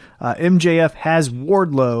continue, MJF has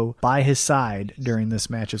Wardlow by his side during this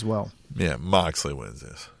match as well. Yeah, Moxley wins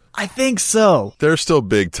this. I think so. They're still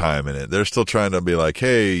big time in it. They're still trying to be like,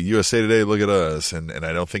 hey, USA Today, look at us. And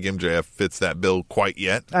I don't think MJF fits that bill quite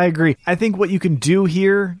yet. I agree. I think what you can do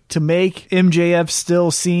here to make MJF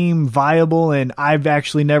still seem viable and I've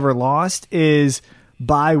actually never lost is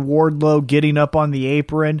by Wardlow getting up on the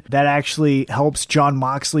apron. That actually helps Jon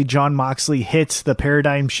Moxley. Jon Moxley hits the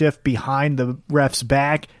paradigm shift behind the ref's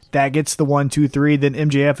back. That gets the 1, 2, 3. Then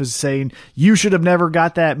MJF is saying, you should have never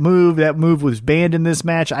got that move. That move was banned in this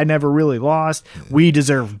match. I never really lost. We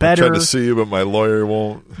deserve better. I tried to see you, but my lawyer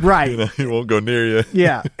won't. Right. He won't go near you.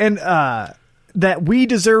 Yeah. And that we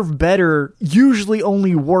deserve better usually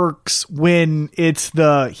only works when it's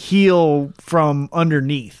the heel from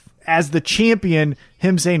underneath. As the champion,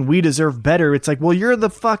 him saying we deserve better, it's like, well, you're the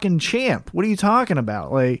fucking champ. What are you talking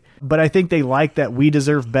about? Like, but I think they like that we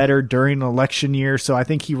deserve better during an election year. So I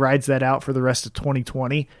think he rides that out for the rest of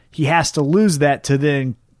 2020. He has to lose that to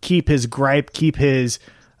then keep his gripe, keep his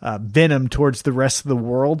venom towards the rest of the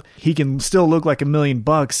world. He can still look like $1 million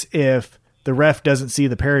if the ref doesn't see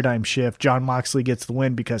the paradigm shift. John Moxley gets the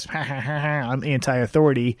win because I'm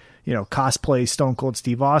anti-authority, cosplay Stone Cold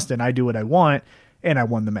Steve Austin. I do what I want. And I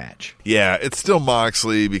won the match. Yeah, it's still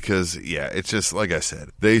Moxley because, it's just, like I said,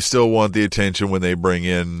 they still want the attention when they bring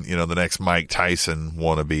in, the next Mike Tyson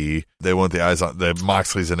wannabe. They want the eyes on,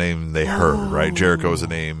 Moxley's a name they heard, right? Jericho is a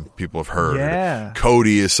name people have heard. Yeah.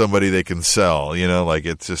 Cody is somebody they can sell,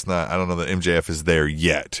 it's just not, I don't know that MJF is there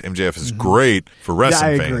yet. MJF is great for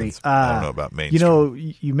wrestling fans. I don't know about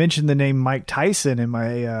mainstream. You mentioned the name Mike Tyson and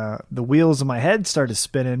the wheels in my head started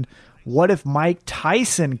spinning. What if Mike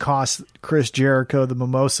Tyson cost Chris Jericho the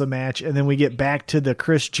Mimosa match, and then we get back to the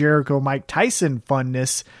Chris Jericho-Mike Tyson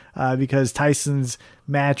funness because Tyson's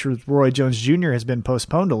match with Roy Jones Jr. has been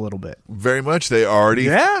postponed a little bit? Very much.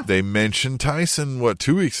 They mentioned Tyson,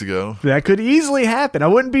 2 weeks ago? That could easily happen. I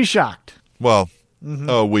wouldn't be shocked. Well,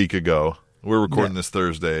 a week ago. We're recording this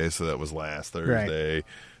Thursday, so that was last Thursday. Right.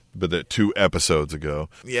 But that 2 episodes ago.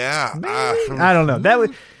 Yeah. I don't know. That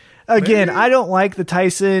would... Again, I don't like the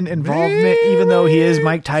Tyson involvement, even though he is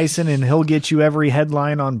Mike Tyson and he'll get you every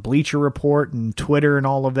headline on Bleacher Report and Twitter and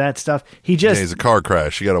all of that stuff. He's a car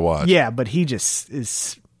crash. You got to watch. Yeah, but he just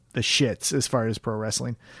is the shits as far as pro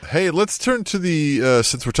wrestling. Hey, let's turn to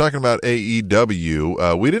since we're talking about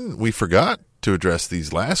AEW, we forgot to address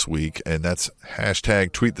these last week, and that's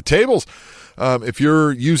hashtag tweet the tables. If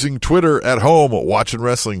you're using Twitter at home, watching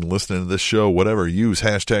wrestling, listening to this show, whatever, use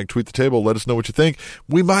hashtag tweet the table. Let us know what you think.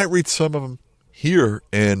 We might read some of them here.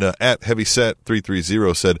 And at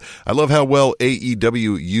Heavyset330 said, I love how well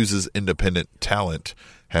AEW uses independent talent.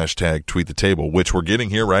 Hashtag tweet the table, which we're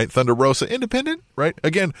getting here, right? Thunder Rosa, independent, right?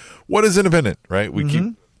 Again, what is independent, right? We keep,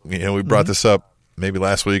 we brought this up maybe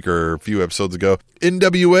last week or a few episodes ago.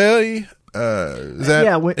 NWA. Is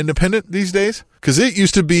that independent these days? Because it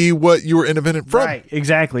used to be what you were independent from. Right,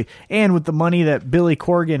 exactly. And with the money that Billy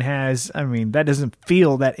Corgan has, I mean, that doesn't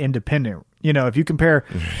feel that independent. If you compare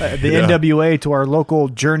the NWA to our local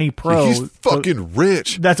Journey Pro. He's fucking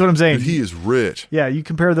rich. That's what I'm saying. He is rich. Yeah, you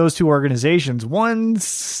compare those two organizations.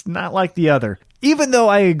 One's not like the other. Even though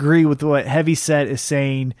I agree with what Heavyset is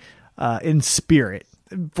saying in spirit.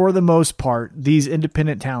 For the most part, these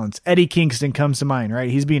independent talents, Eddie Kingston comes to mind, right?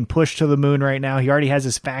 He's being pushed to the moon right now. He already has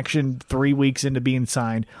his faction 3 weeks into being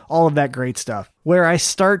signed, all of that great stuff. Where I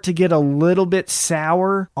start to get a little bit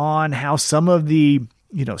sour on how some of the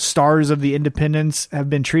stars of the independents have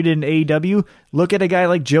been treated in AEW. Look at a guy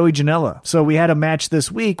like Joey Janela. So we had a match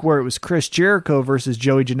this week where it was Chris Jericho versus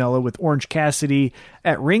Joey Janela with Orange Cassidy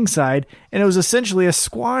at ringside, and it was essentially a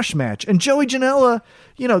squash match. And Joey Janela,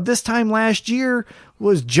 this time last year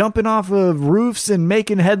was jumping off of roofs and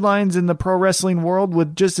making headlines in the pro wrestling world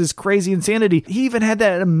with just his crazy insanity. He even had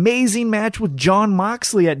that amazing match with John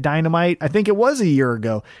Moxley at Dynamite. I think it was a year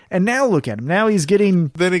ago. And now look at him. Now he's getting...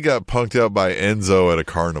 Then he got punked out by Enzo at a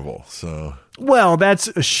carnival, so... Well, that's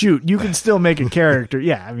a shoot. You can still make a character.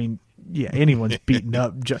 Yeah, I mean... Yeah, anyone's beaten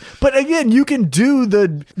up. But again, you can do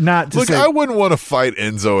the not to Look, say... I wouldn't want to fight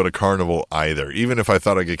Enzo at a carnival either, even if I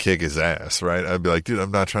thought I could kick his ass, right? I'd be like, dude,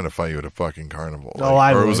 I'm not trying to fight you at a fucking carnival.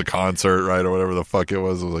 Or it was a concert, right? Or whatever the fuck it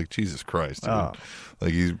was. I was like, Jesus Christ, dude. Oh.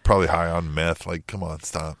 Like, he's probably high on meth. Like, come on,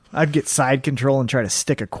 stop. I'd get side control and try to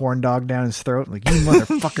stick a corn dog down his throat. Like, you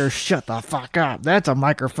motherfucker, shut the fuck up. That's a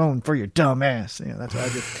microphone for your dumb ass. Yeah, that's what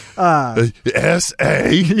I do.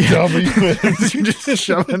 S-A-W. Just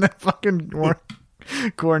shoving that fucking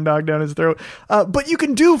corn dog down his throat. But you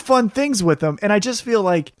can do fun things with them. And I just feel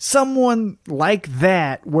like someone like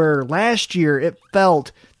that, where last year it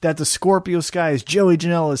felt that the Scorpio Skies, Joey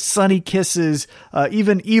Janela's, Sunny Kisses,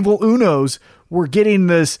 even Evil Unos were getting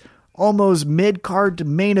this almost mid-card to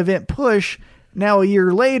main event push. Now a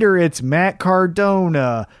year later, it's Matt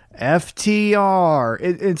Cardona, FTR.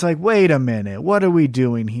 It's like, wait a minute, what are we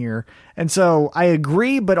doing here? And so I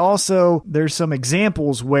agree, but also there's some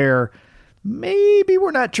examples where maybe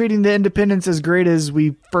we're not treating the independents as great as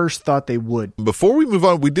we first thought they would. Before we move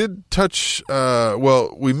on, we did touch,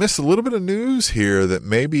 we missed a little bit of news here that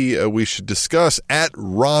maybe we should discuss. At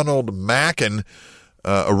Ronald Mackin,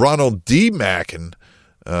 Ronald D. Mackin,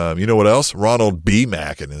 you know what else? Ronald B.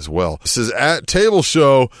 Mackin as well. This is at Table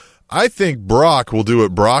Show. I think Brock will do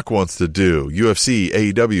what Brock wants to do. UFC,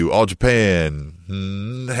 AEW, All Japan.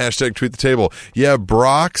 Hashtag tweet the table. Yeah,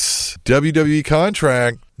 Brock's WWE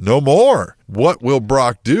contract no more. What will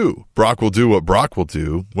Brock do? Brock will do what Brock will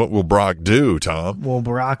do. What will Brock do, Tom? Well,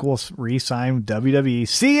 Brock will re-sign with WWE.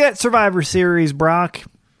 See you at Survivor Series, Brock.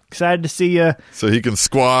 Excited to see you. So he can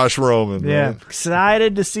squash Roman. Yeah, right?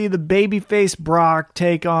 excited to see the babyface Brock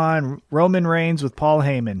take on Roman Reigns with Paul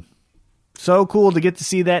Heyman. So cool to get to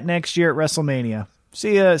see that next year at WrestleMania.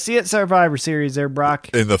 See you at Survivor Series there, Brock.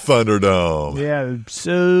 In the Thunderdome. Yeah,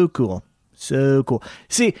 so cool. So cool.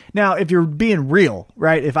 See, now, if you're being real,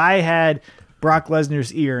 right, if I had Brock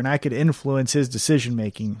Lesnar's ear and I could influence his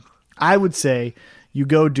decision-making, I would say you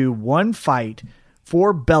go do one fight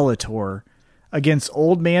for Bellator against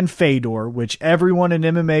Old Man Fedor, which everyone in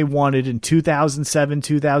MMA wanted in 2007,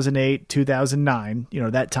 2008, 2009,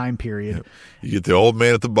 that time period. Yep. You get the old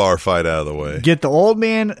man at the bar fight out of the way. Get the old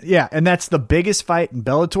man, yeah, and that's the biggest fight in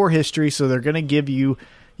Bellator history, so they're going to give you,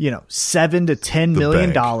 $7 to $10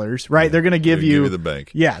 million, right? Yeah, they're going to give you the bank.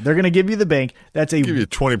 Yeah, they're going to give you the bank. That's give you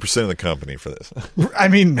 20% of the company for this. I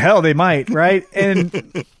mean, hell, they might, right? And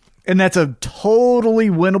that's a totally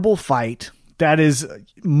winnable fight. That is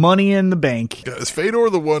money in the bank. Is Fedor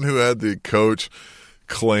the one who had the coach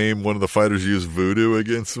claim one of the fighters used voodoo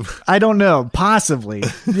against him? I don't know. Possibly.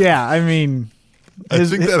 Yeah, I mean... I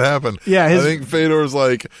think that happened. Yeah, I think Fedor's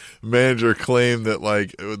manager claimed that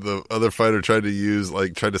the other fighter tried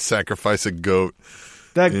to sacrifice a goat.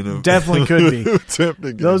 That definitely could be.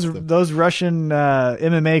 Those Russian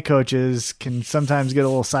MMA coaches can sometimes get a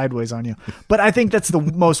little sideways on you. But I think that's the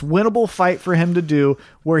most winnable fight for him to do,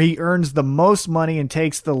 where he earns the most money and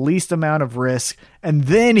takes the least amount of risk, and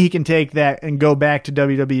then he can take that and go back to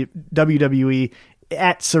WWE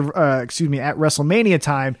at WrestleMania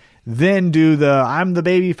time. Then do I'm the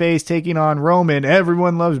babyface taking on Roman.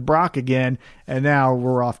 Everyone loves Brock again. And now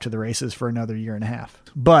we're off to the races for another year and a half.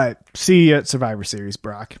 But see you at Survivor Series,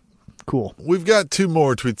 Brock. Cool. We've got two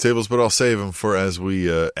more tweet tables, but I'll save them for as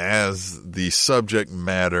the subject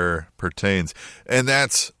matter pertains. And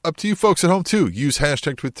that's up to you folks at home, too. Use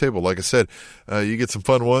hashtag tweet table. Like I said, you get some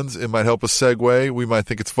fun ones. It might help us segue. We might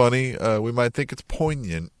think it's funny. We might think it's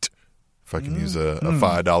poignant, if I can use a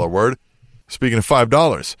 $5 word. Speaking of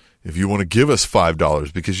 $5, if you want to give us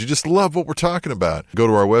 $5 because you just love what we're talking about, go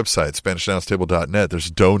to our website, SpanishAnnounceTable.net. There's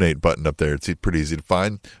a donate button up there. It's pretty easy to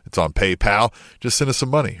find. It's on PayPal. Just send us some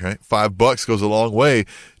money, right? $5 goes a long way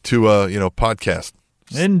to, podcast.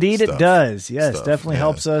 Indeed stuff. It does. Yes, definitely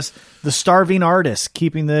helps us. The starving artist,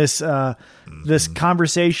 keeping this this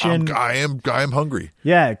conversation. I am hungry.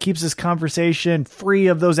 Yeah, it keeps this conversation free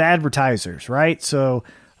of those advertisers, right? So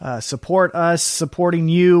support us, supporting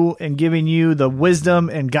you, and giving you the wisdom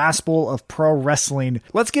and gospel of pro wrestling.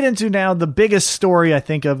 Let's get into now the biggest story, I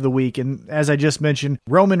think, of the week. And as I just mentioned,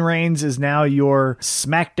 Roman Reigns is now your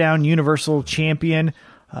SmackDown Universal Champion.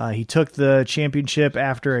 He took the championship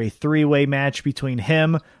after a three-way match between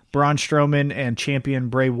him, Braun Strowman, and champion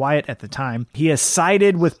Bray Wyatt at the time. He has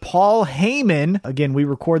sided with Paul Heyman. Again, we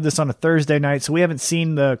record this on a Thursday night, so we haven't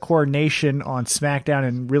seen the coronation on SmackDown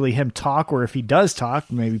and really him talk, or if he does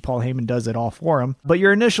talk, maybe Paul Heyman does it all for him. But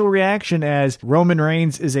your initial reaction as Roman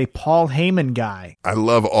Reigns is a Paul Heyman guy. I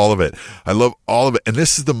love all of it. And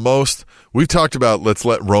this is the most... We've talked about let's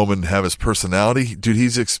let Roman have his personality. Dude,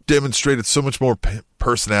 he's demonstrated so much more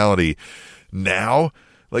personality now.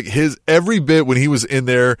 Like every bit when he was in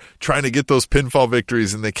there trying to get those pinfall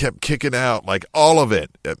victories and they kept kicking out, like all of it.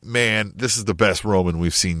 Man, this is the best Roman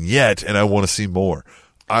we've seen yet, and I want to see more.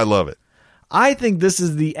 I love it. I think this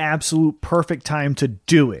is the absolute perfect time to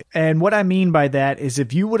do it. And what I mean by that is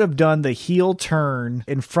if you would have done the heel turn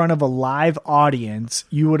in front of a live audience,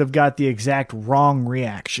 you would have got the exact wrong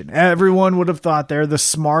reaction. Everyone would have thought they're the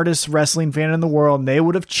smartest wrestling fan in the world, and they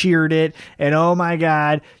would have cheered it. And oh my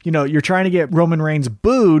God, you're trying to get Roman Reigns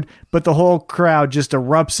booed, but the whole crowd just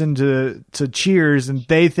erupts into cheers, and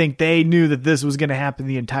they think they knew that this was going to happen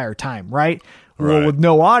the entire time, right? Well, with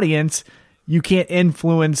no audience, you can't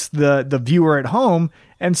influence the viewer at home.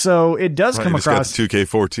 And so it does come across. Got the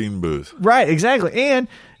 2K14 booth. Right, exactly. And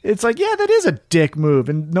it's like, yeah, that is a dick move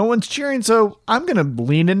and no one's cheering. So I'm going to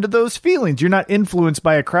lean into those feelings. You're not influenced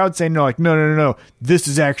by a crowd saying, no, this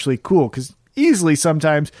is actually cool. Because easily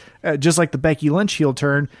sometimes, just like the Becky Lynch heel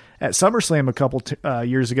turn at SummerSlam a couple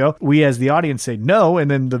years ago, we as the audience say no.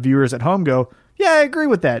 And then the viewers at home go, yeah, I agree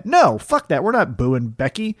with that. No, fuck that. We're not booing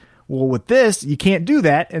Becky. Well, with this, you can't do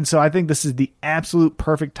that. And so I think this is the absolute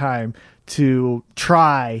perfect time to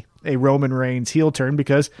try a Roman Reigns heel turn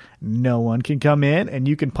because no one can come in and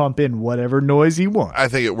you can pump in whatever noise you want. I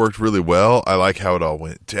think it worked really well. I like how it all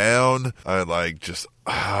went down. I like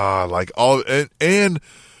all and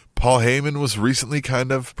Paul Heyman was recently kind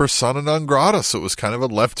of persona non grata, so it was kind of a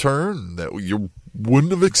left turn that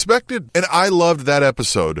wouldn't have expected. And I loved that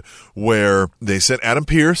episode where they sent Adam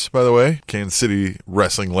Pearce, by the way, Kansas City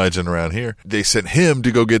wrestling legend around here. They sent him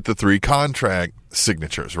to go get the 3 contract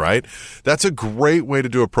signatures, right? That's a great way to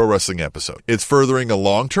do a pro wrestling episode. It's furthering a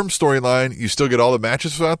long-term storyline. You still get all the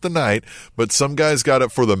matches throughout the night, but some guys got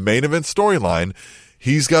it for the main event storyline.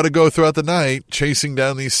 He's got to go throughout the night chasing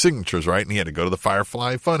down these signatures, right? And he had to go to the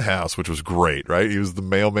Firefly Funhouse, which was great, right? He was the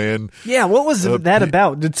mailman. Yeah, what was that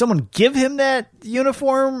about? Did someone give him that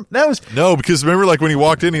uniform? That was no, because remember, like when he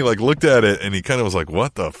walked in, he like looked at it and he kind of was like,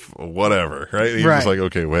 "What the whatever," right? He was like,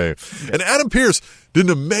 "Okay, wait." And Adam Pearce did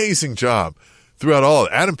an amazing job throughout all.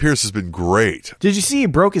 Adam Pearce has been great. Did you see he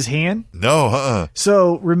broke his hand? No,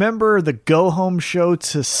 So remember the go-home show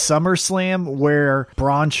to SummerSlam where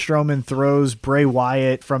Braun Strowman throws Bray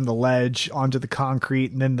Wyatt from the ledge onto the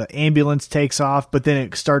concrete and then the ambulance takes off, but then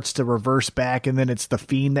it starts to reverse back and then it's the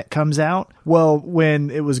Fiend that comes out? Well, when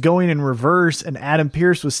it was going in reverse and Adam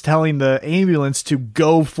Pearce was telling the ambulance to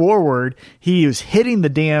go forward, he was hitting the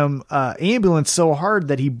damn ambulance so hard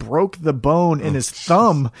that he broke the bone in his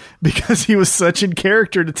thumb because he was such in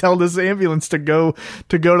character to tell this ambulance to go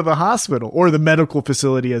to the hospital or the medical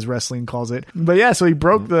facility as wrestling calls it. But yeah, so he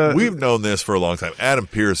broke the... We've known this for a long time. Adam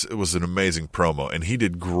Pearce, it was an amazing promo and he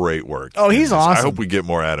did great work. Oh, he's awesome. I hope we get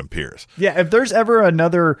more Adam Pearce. Yeah, if there's ever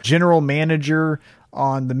another general manager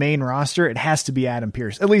on the main roster, it has to be Adam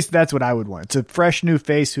Pearce. At least that's what I would want. It's a fresh new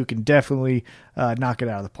face who can definitely knock it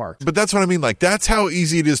out of the park. But that's what I mean. Like, that's how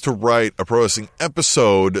easy it is to write a pro wrestling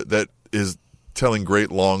episode that is telling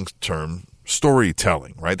great long-term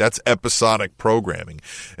storytelling, right? That's episodic programming,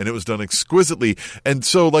 and it was done exquisitely. And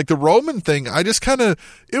so, like, the Roman thing, I just kind of,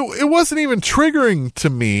 it wasn't even triggering to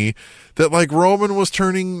me that, like, Roman was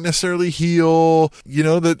turning necessarily heel, you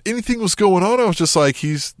know, that anything was going on. I was just like,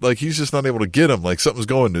 he's just not able to get him. Like, something's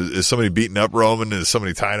going. Is somebody beating up Roman? Is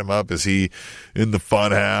somebody tying him up? Is he in the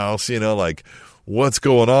fun house? You know, like, what's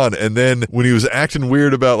going on? And then when he was acting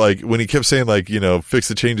weird about, like, when he kept saying, like, you know, fix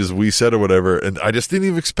the changes we said or whatever, and I just didn't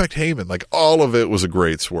even expect Heyman. Like, all of it was a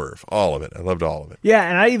great swerve. All of it. I loved all of it. Yeah,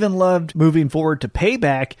 and I even loved moving forward to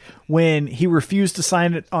Payback when he refused to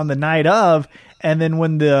sign it on the night of, and then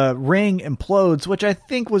when the ring implodes, which I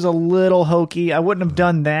think was a little hokey. I wouldn't have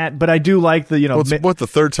done that, but I do like the, you know... Well, it's the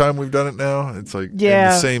third time we've done it now? It's like yeah.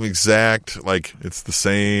 In the same exact, like, it's the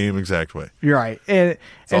same exact way. You're right. It's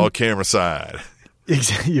all camera side.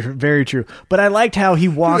 You're very true. But I liked how he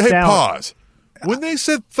walked out. Pause. When they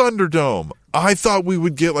said Thunderdome, I thought we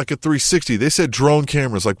would get like a 360. They said drone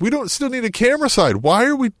cameras. Like, we don't still need a camera side. Why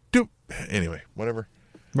are we anyway, whatever.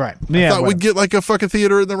 Right. I thought we'd get like a fucking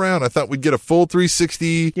theater in the round. I thought we'd get a full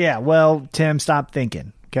 360. Yeah, well, Tim, stop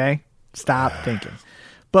thinking, okay? Stop thinking.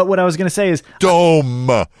 But what I was going to say is... Dome.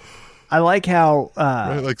 I like how...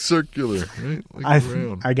 right, like circular. Right? Like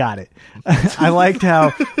round. I got it. I liked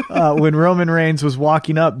how when Roman Reigns was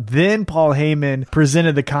walking up, then Paul Heyman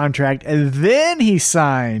presented the contract, and then he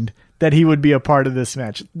signed that he would be a part of this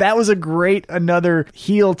match. That was another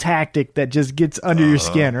heel tactic that just gets under your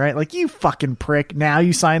skin, right? Like, you fucking prick. Now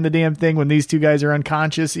you sign the damn thing when these two guys are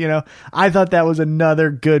unconscious, you know? I thought that was another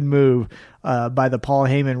good move by the Paul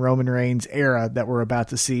Heyman, Roman Reigns era that we're about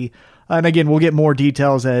to see. And again, we'll get more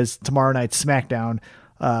details as tomorrow night's SmackDown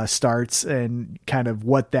starts and kind of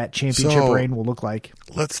what that championship reign will look like.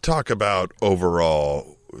 Let's talk about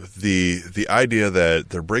overall the idea that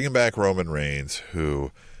they're bringing back Roman Reigns, who...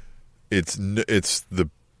 It's the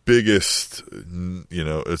biggest, you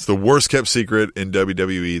know, it's the worst kept secret in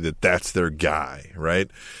WWE that's their guy,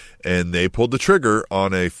 right? And they pulled the trigger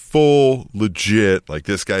on a full, legit, like,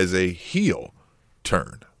 this guy's a heel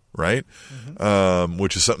turn, right? Mm-hmm.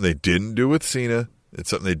 Which is something they didn't do with Cena. It's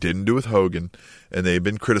something they didn't do with Hogan, and they've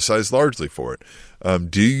been criticized largely for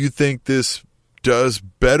it. Do you think this does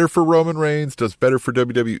better for Roman Reigns, does better for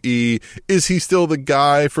WWE? Is he still the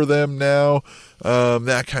guy for them now?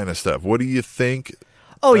 That kind of stuff. What do you think?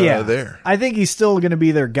 Oh, yeah. There. I think he's still going to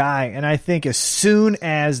be their guy. And I think as soon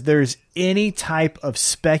as there's any type of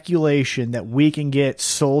speculation that we can get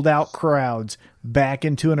sold out crowds back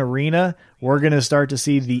into an arena, we're going to start to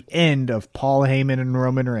see the end of Paul Heyman and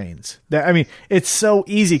Roman Reigns. I mean, it's so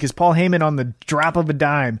easy because Paul Heyman on the drop of a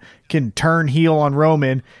dime can turn heel on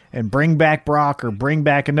Roman and bring back Brock or bring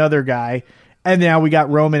back another guy. And now we got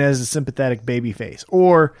Roman as a sympathetic babyface.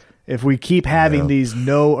 Or if we keep having these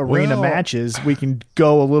no arena matches, we can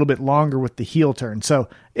go a little bit longer with the heel turn. So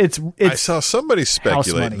it's I saw somebody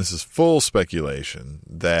speculate, and this is full speculation,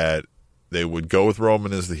 that they would go with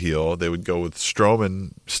Roman as the heel. They would go with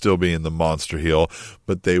Strowman still being the monster heel,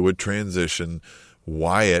 but they would transition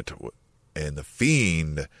Wyatt and the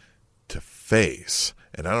Fiend to face.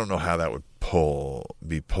 And I don't know how that would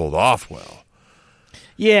be pulled off well.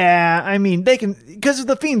 Yeah, I mean, they can, because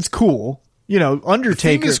the Fiend's cool. You know, Undertaker.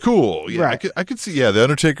 The Fiend is cool. Yeah, Right. I could see. Yeah, the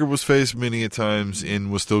Undertaker was faced many a times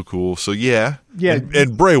and was still cool. So yeah.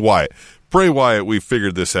 And Bray Wyatt. Bray Wyatt, we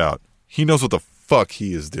figured this out. He knows what the fuck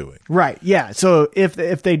he is doing. Right. Yeah. So if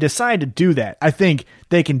they decide to do that, I think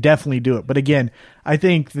they can definitely do it. But again, I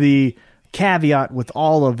think the caveat with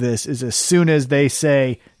all of this is as soon as they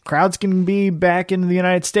say crowds can be back in the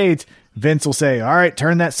United States, Vince will say, all right,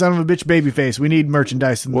 turn that son of a bitch babyface. We need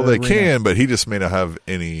merchandise in the Well, they arena. can, but he just may not have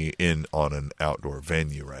any in on an outdoor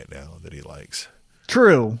venue right now that he likes.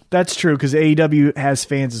 True. That's true because AEW has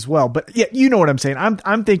fans as well. But yeah, you know what I'm saying.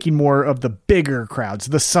 I'm thinking more of the bigger crowds,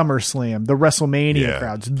 the SummerSlam, the WrestleMania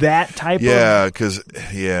crowds, that type of. Yeah, because,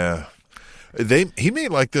 he may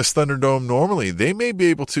like this Thunderdome normally. They may be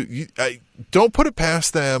able to. Don't put it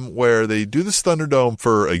past them where they do this Thunderdome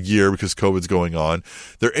for a year because COVID's going on.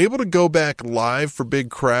 They're able to go back live for big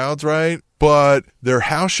crowds, right? But their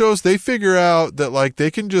house shows, they figure out that like they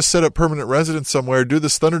can just set up permanent residence somewhere, do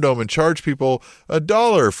this Thunderdome, and charge people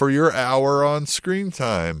 $1 for your hour on screen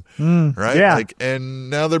time, right? Yeah. Like, and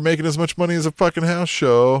now they're making as much money as a fucking house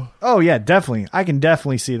show. Oh yeah, definitely. I can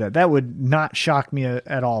definitely see that. That would not shock me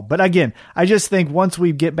at all. But again, I just think once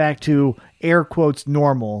we get back to air quotes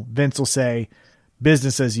normal, Vince will say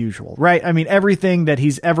business as usual, right? I mean, everything that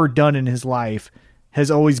he's ever done in his life has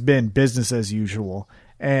always been business as usual.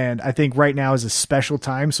 And I think right now is a special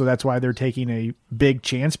time. So that's why they're taking a big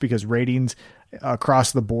chance because ratings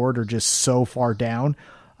across the board are just so far down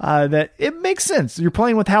that it makes sense. You're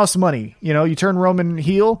playing with house money. You know, you turn Roman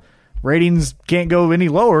heel, ratings can't go any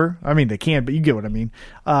lower. I mean, they can, but you get what I mean.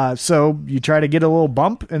 So you try to get a little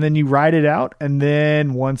bump and then you ride it out. And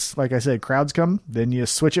then once, like I said, crowds come, then you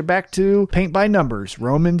switch it back to paint by numbers.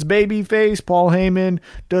 Roman's babyface, Paul Heyman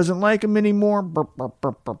doesn't like him anymore.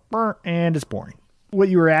 And it's boring. What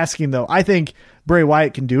you were asking, though, I think Bray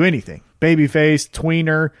Wyatt can do anything. Babyface,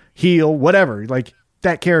 tweener, heel, whatever. Like,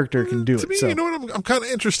 that character can do To it. me, So. you know what? I'm kind of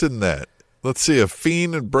interested in that. Let's see, a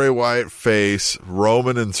Fiend and Bray Wyatt face,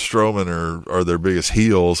 Roman and Strowman are their biggest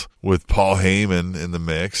heels with Paul Heyman in the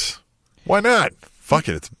mix. Why not? Fuck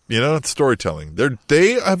it. It's storytelling.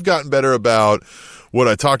 They have gotten better about what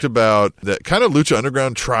I talked about that kind of Lucha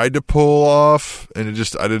Underground tried to pull off, and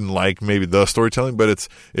I didn't like maybe the storytelling, but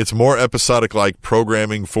it's more episodic like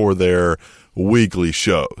programming for their weekly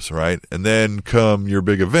shows, right? And then come your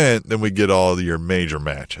big event, then we get all of your major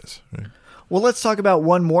matches, right? Well, let's talk about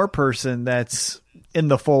one more person that's in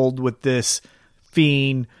the fold with this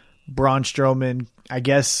Fiend, Braun Strowman, I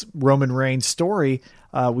guess Roman Reigns story.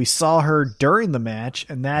 We saw her during the match,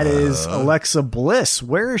 and that is Alexa Bliss.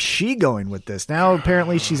 Where is she going with this? Now,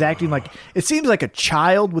 apparently, she's acting like, it seems like a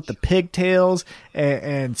child with the pigtails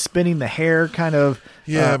and spinning the hair kind of.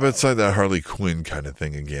 Yeah, but it's like that Harley Quinn kind of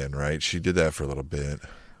thing again, right? She did that for a little bit.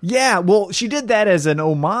 Yeah, well, she did that as an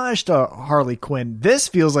homage to Harley Quinn. This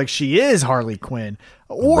feels like she is Harley Quinn.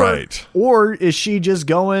 Or is she just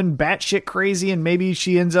going batshit crazy and maybe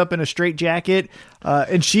she ends up in a straitjacket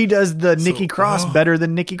and she does the Nikki Cross better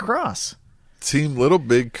than Nikki Cross? Team Little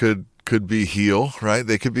Big could be heel, right?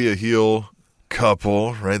 They could be a heel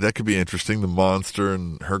couple, right? That could be interesting. The Monster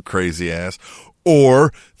and her crazy ass.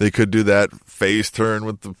 Or they could do that face turn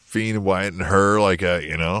with the Fiend and Wyatt and her, like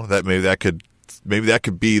maybe that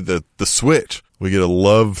could be the switch. We get a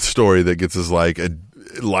love story that gets us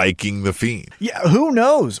liking the Fiend. Yeah, who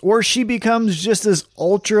knows? Or she becomes just this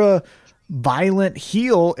ultra violent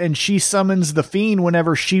heel and she summons the Fiend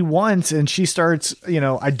whenever she wants and she starts,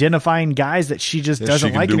 identifying guys that she just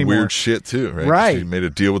doesn't like anymore. She can do weird shit too, right? Right. She made a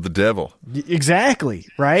deal with the devil. Exactly,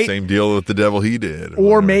 right? Same deal with the devil he did.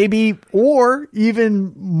 Or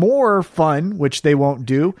even more fun, which they won't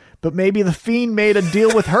do, but maybe the Fiend made a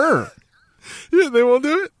deal with her. Yeah, they won't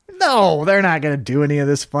do it? No, they're not going to do any of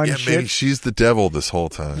this fun shit. Maybe she's the devil this whole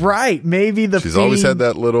time. Right. Maybe she's always had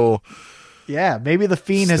that little... Yeah, maybe the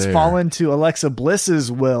Fiend has fallen to Alexa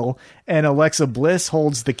Bliss's will, and Alexa Bliss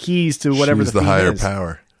holds the keys to whatever the Fiend is. She's the higher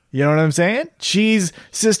power. You know what I'm saying? She's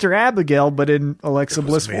Sister Abigail, but in Alexa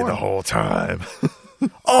Bliss form. The whole time.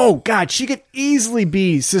 Oh, God, she could easily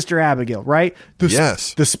be Sister Abigail, right?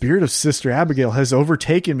 Yes. The spirit of Sister Abigail has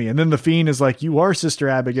overtaken me. And then the Fiend is like, you are Sister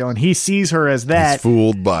Abigail. And he sees her as that. He's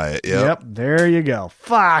fooled by it. Yep. There you go.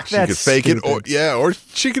 Fuck, she could fake stupid. it. Or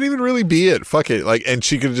she could even really be it. Fuck it. And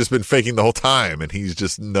she could have just been faking the whole time. And he's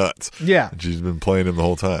just nuts. Yeah. And she's been playing him the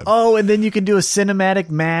whole time. Oh, and then you can do a cinematic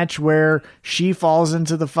match where she falls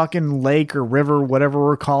into the fucking lake or river, whatever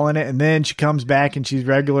we're calling it. And then she comes back and she's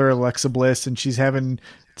regular Alexa Bliss and she's having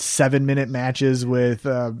 7-minute matches with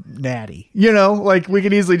Natty. We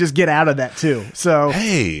could easily just get out of that too. So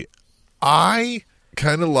hey,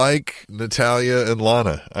 kind of like Natalya and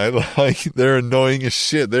Lana. They're annoying as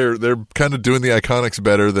shit. They're kind of doing the Iconics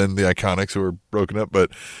better than the Iconics who are broken up, but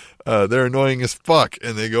they're annoying as fuck.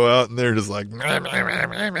 And they go out and they're just like, meh, meh, meh,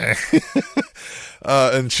 meh, meh.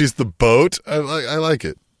 And she's the boat. I like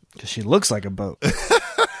it. Because she looks like a boat.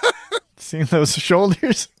 Seeing those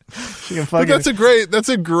shoulders, she can fucking. But that's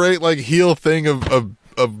a great like heel thing of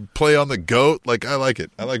play on the goat. Like I like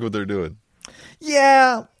it. I like what they're doing.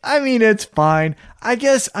 Yeah, I mean, it's fine. I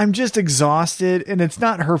guess I'm just exhausted, and it's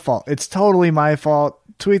not her fault. It's totally my fault.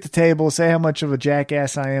 Tweet the table, say how much of a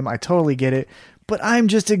jackass I am. I totally get it. But I'm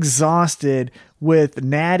just exhausted with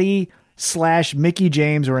Natty / Mickey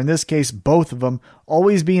James, or in this case, both of them,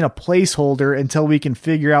 always being a placeholder until we can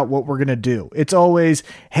figure out what we're going to do. It's always,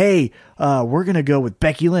 hey, we're going to go with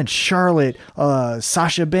Becky Lynch, Charlotte,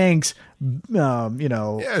 Sasha Banks,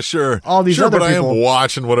 yeah, sure, all these other but people. I am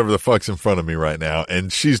watching whatever the fuck's in front of me right now,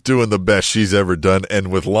 and she's doing the best she's ever done.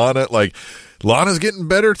 And with Lana, like Lana's getting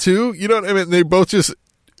better too. You know what I mean? They both just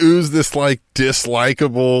ooze this like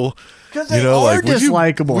dislikable. Because they are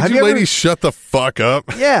dislikable. Would you ladies shut the fuck up?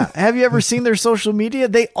 Yeah. Have you ever seen their social media?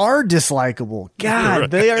 They are dislikable.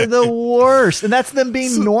 God, They are the worst. And that's them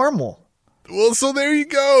being normal. Well, so there you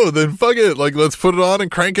go. Then fuck it. Like, let's put it on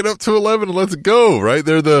and crank it up to 11 and let's go, right?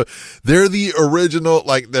 They're the original,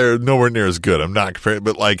 like, they're nowhere near as good. I'm not comparing,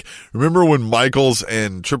 but like, remember when Michaels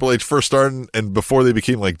and Triple H first started and before they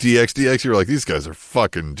became like DX, you were like, these guys are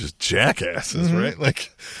fucking just jackasses, right?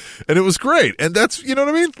 Like, and it was great. And that's, you know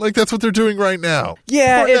what I mean? Like, that's what they're doing right now.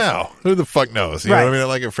 Yeah. For now. Who the fuck knows? You know what I mean? I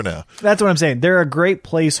like it for now. That's what I'm saying. They're a great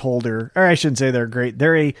placeholder. Or I shouldn't say they're great.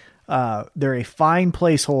 They're a fine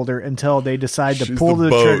placeholder until they decide to pull the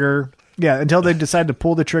trigger. Yeah, until they decide to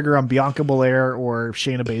pull the trigger on Bianca Belair or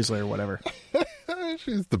Shayna Baszler or whatever.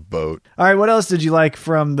 She's the boat. All right, what else did you like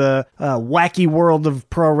from the wacky world of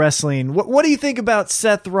pro wrestling? What do you think about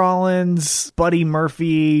Seth Rollins, Buddy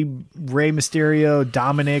Murphy, Rey Mysterio,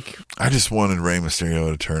 Dominic? I just wanted Rey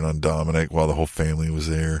Mysterio to turn on Dominic while the whole family was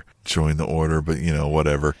there, join the order, but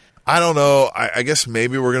whatever. I don't know. I guess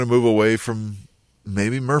maybe we're going to move away from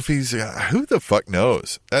maybe Murphy's. Who the fuck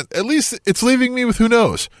knows? At least it's leaving me with who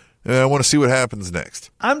knows. And I want to see what happens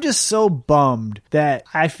next. I'm just so bummed that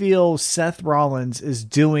I feel Seth Rollins is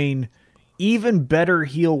doing even better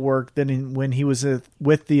heel work than when he was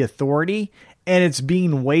with the Authority, and it's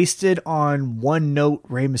being wasted on one-note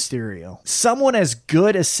Rey Mysterio. Someone as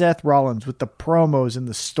good as Seth Rollins with the promos and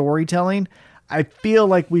the storytelling, I feel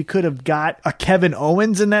like we could have got a Kevin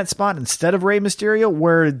Owens in that spot instead of Rey Mysterio,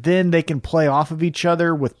 where then they can play off of each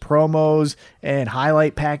other with promos and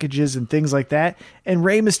highlight packages and things like that. And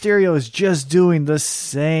Rey Mysterio is just doing the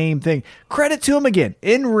same thing. Credit to him again.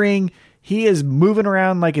 In ring, he is moving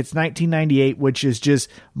around like it's 1998, which is just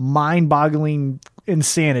mind-boggling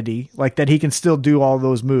insanity, like that he can still do all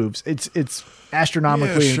those moves. It's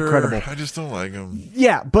astronomically incredible. I just don't like him.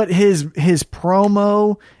 Yeah, but his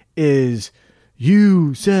promo is...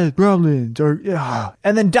 You said Rollins,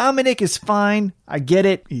 and then Dominic is fine. I get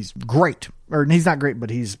it. He's great, or he's not great, but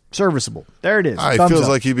he's serviceable. There it is. It feels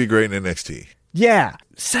like he'd be great in NXT. Yeah,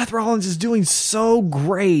 Seth Rollins is doing so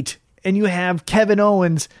great, and you have Kevin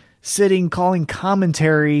Owens sitting calling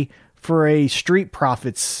commentary for a Street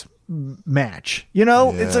Profits match.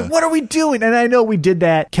 It's like, what are we doing? And I know we did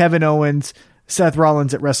that. Kevin Owens, Seth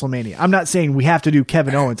Rollins at WrestleMania. I'm not saying we have to do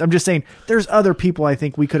Kevin Owens. I'm just saying there's other people I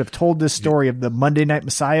think we could have told this story of the Monday Night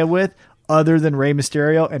Messiah with other than Rey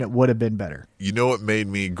Mysterio, and it would have been better. You know what made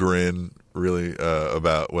me grin really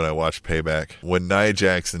about when I watched Payback? When Nia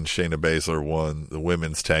Jax and Shayna Baszler won the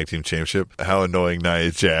Women's Tag Team Championship, how annoying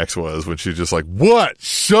Nia Jax was when she's just like, what?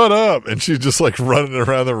 Shut up! And she's just like running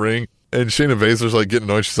around the ring. And Shayna Baszler's like getting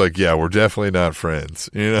annoyed. She's like, yeah, we're definitely not friends.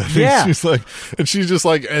 Yeah. She's like, and she's just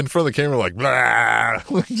like in front of the camera, like, blah.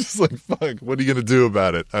 Just like, fuck, what are you going to do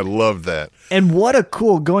about it? I love that. And what a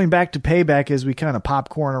cool, going back to Payback as we kind of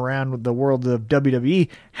popcorn around with the world of WWE,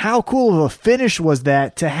 how cool of a finish was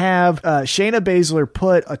that to have Shayna Baszler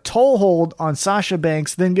put a toe hold on Sasha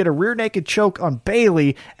Banks, then get a rear naked choke on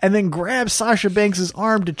Bayley, and then grab Sasha Banks'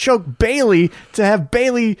 arm to choke Bayley to have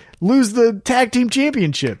Bayley lose the tag team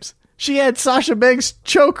championships. She had Sasha Banks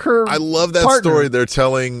choke her. I love that partner.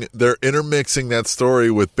 story. They're intermixing that story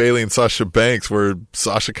with Bayley and Sasha Banks, where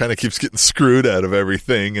Sasha kind of keeps getting screwed out of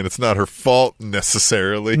everything, and it's not her fault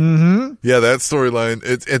necessarily. Mm-hmm. Yeah, that storyline,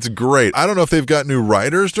 it's great. I don't know if they've got new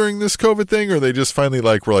writers during this COVID thing, or they just finally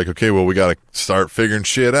were like, okay, well, we got to start figuring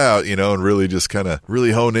shit out, and really just kind of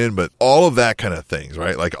really hone in. But all of that kind of things,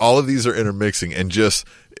 right? Like all of these are intermixing, and just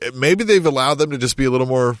maybe they've allowed them to just be a little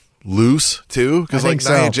more loose too, because like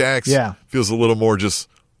Nia Jax feels a little more just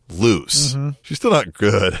loose. She's still not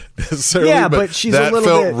good necessarily. Yeah, but she's that a little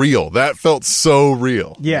felt bit real. That felt so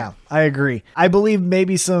real. Yeah, I agree. I believe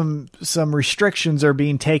maybe some restrictions are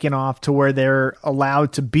being taken off to where they're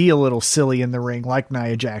allowed to be a little silly in the ring, like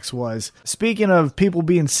Nia Jax was. Speaking of people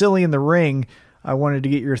being silly in the ring, I wanted to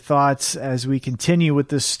get your thoughts as we continue with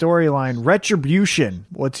this storyline. Retribution.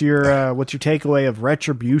 What's your takeaway of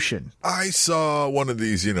Retribution? I saw one of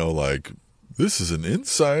these, like, this is an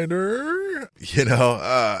insider,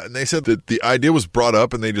 and they said that the idea was brought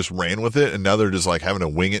up and they just ran with it, and now they're just like having to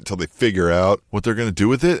wing it until they figure out what they're going to do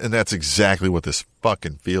with it, and that's exactly what this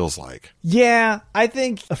fucking feels like. Yeah, I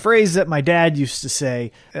think a phrase that my dad used to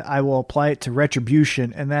say, I will apply it to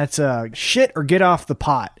Retribution, and that's shit or get off the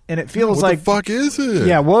pot. And it feels like, what the fuck is it?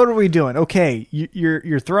 Yeah, what are we doing? Okay,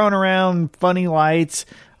 you're throwing around funny lights.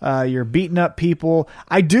 You're beating up people.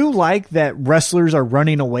 I do like that wrestlers are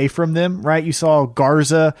running away from them, right? You saw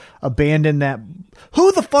Garza abandon that.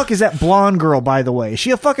 Who the fuck is that blonde girl, by the way? Is she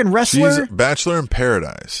a fucking wrestler? She's Bachelor in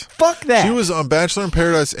Paradise. Fuck that. She was on Bachelor in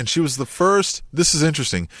Paradise, and she was the first. This is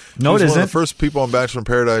interesting. No, it isn't. One of the first people on Bachelor in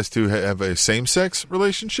Paradise to have a same-sex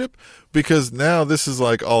relationship, because now this is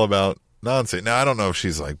like all about nonsense. Now, I don't know if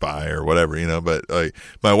she's like bi or whatever, but like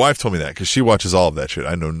my wife told me that because she watches all of that shit.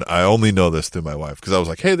 I only know this through my wife because I was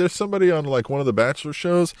like, hey, there's somebody on like one of the Bachelor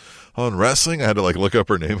shows on wrestling. I had to like look up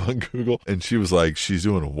her name on Google, and she was like, she's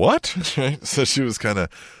doing what? Right? So she was kind of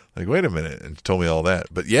like, wait a minute, and told me all that.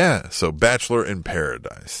 But yeah, so Bachelor in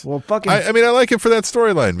Paradise. Well, fucking. I mean, I like it for that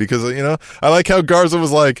storyline because, I like how Garza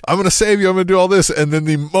was like, I'm going to save you, I'm going to do all this. And then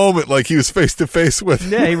the moment, like, he was face to face with.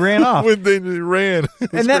 Yeah, he ran off. When they ran.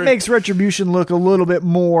 And that makes Retribution look a little bit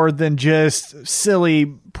more than just silly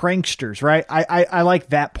pranksters, right? I like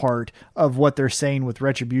that part of what they're saying with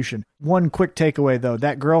Retribution. One quick takeaway, though.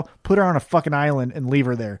 That girl, put her on a fucking island and leave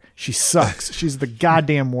her there. She sucks. She's the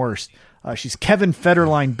goddamn worst. She's Kevin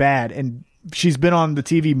Federline bad, and she's been on the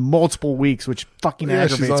TV multiple weeks, which fucking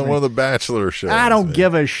aggravates me. She's on one of the Bachelor shows. I don't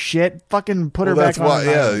give a shit. Fucking put her back on.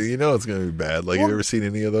 Yeah, it's going to be bad. Like, you ever seen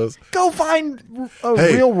any of those? Go find a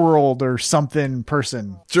Real World or something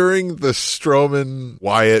person. During the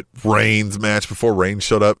Strowman-Wyatt Reigns match, before Reigns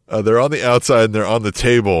showed up, they're on the outside and they're on the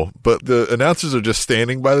table, but the announcers are just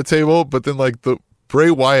standing by the table, but then, like, the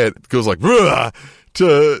Bray Wyatt goes like,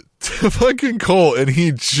 to fucking Cole, and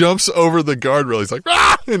he jumps over the guardrail. He's like,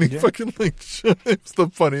 and he fucking like, it's the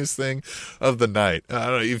funniest thing of the night. I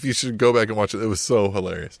don't know if you should go back and watch it. It was so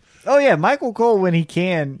hilarious. Oh yeah, Michael Cole, when he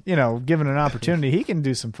can, given an opportunity, he can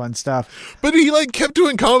do some fun stuff. But he like kept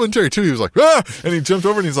doing commentary too. He was like, and he jumped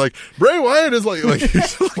over and he's like, Bray Wyatt is like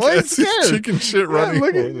he's like, well, he's chicken shit running.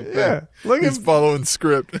 He's following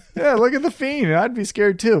script. Yeah, look at the Fiend. I'd be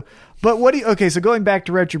scared too. But so going back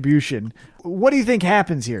to Retribution, what do you think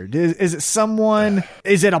happens here? Is it someone,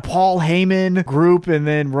 is it a Paul Heyman group and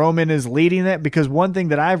then Roman is leading that? Because one thing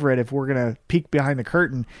that I've read, if we're going to peek behind the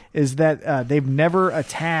curtain, is that they've never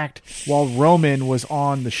attacked while Roman was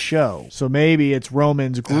on the show. So maybe it's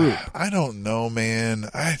Roman's group. I don't know, man.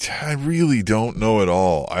 I really don't know at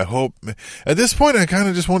all. I hope, at this point, I kind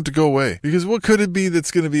of just want it to go away. Because what could it be that's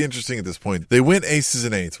going to be interesting at this point? They went aces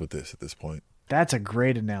and eights with this at this point. That's a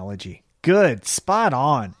great analogy. Good. Spot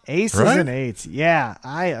on. Aces and eights. Yeah,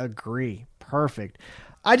 I agree. Perfect.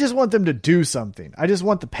 I just want them to do something. I just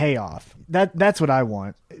want the payoff. That's what I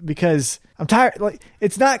want, because I'm tired. Like,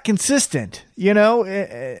 it's not consistent,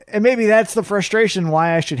 and maybe that's the frustration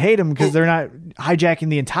why I should hate them, because they're not hijacking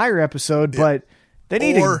the entire episode, but they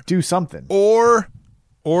need to do something.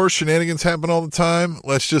 Or shenanigans happen all the time.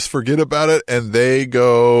 Let's just forget about it. And they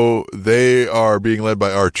are being led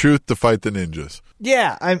by R-Truth to fight the ninjas.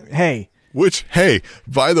 Yeah.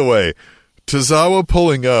 By the way, Tozawa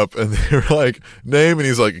pulling up and they're like, name. And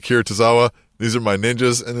he's like, Akira Tozawa, these are my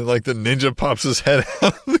ninjas. And then like the ninja pops his head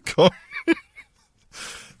out of the car.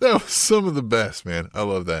 That was some of the best, man. I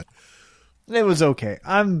love that. It was okay.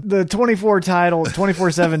 The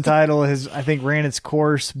 24/7 title has, I think, ran its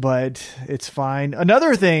course, but it's fine.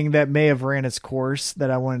 Another thing that may have ran its course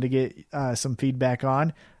that I wanted to get some feedback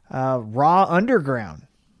on, Raw Underground.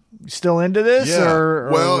 Still into this? Yeah.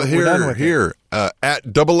 Or here at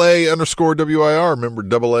AA_WIR. Remember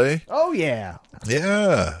AA? Oh yeah.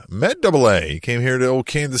 Yeah. Met AA. He came here to old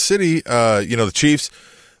Kansas City. The Chiefs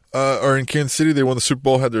are in Kansas City. They won the Super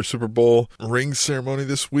Bowl, had their Super Bowl ring ceremony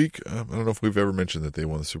this week. I don't know if we've ever mentioned that they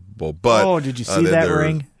won the Super Bowl, but did you see that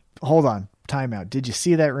ring? Hold on, time out. Did you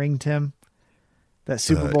see that ring, Tim? That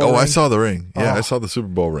Super Bowl ring? I saw the ring. Yeah, I saw the Super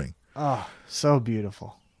Bowl ring. Oh, so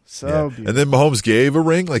beautiful. Beautiful. And then Mahomes gave a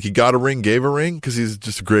ring, like he got a ring, gave a ring, because he's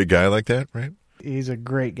just a great guy like that, right? He's a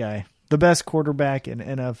great guy. The best quarterback in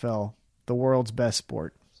NFL, the world's best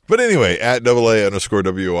sport. But anyway, at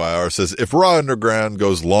AA_WIR says, if Raw Underground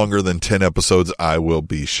goes longer than 10 episodes, I will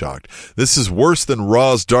be shocked. This is worse than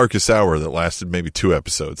Raw's Darkest Hour that lasted maybe 2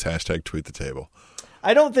 episodes. Hashtag tweet the table.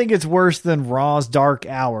 I don't think it's worse than Raw's Dark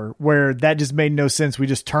Hour, where that just made no sense. We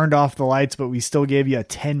just turned off the lights, but we still gave you a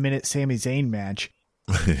 10-minute Sami Zayn match.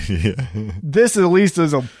 Yeah. This at least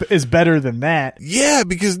is better than that. Yeah,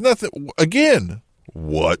 because nothing, again,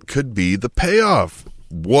 what could be the payoff?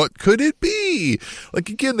 What could it be? Like,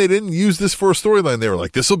 again, they didn't use this for a storyline. They were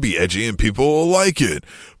like, this will be edgy and people will like it.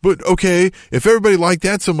 But, okay, if everybody liked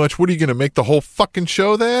that so much, what are you going to make the whole fucking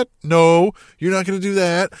show that? No, you're not going to do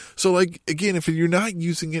that. So, like, again, if you're not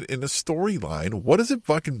using it in a storyline, what does it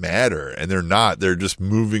fucking matter? And they're not. They're just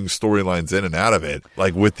moving storylines in and out of it.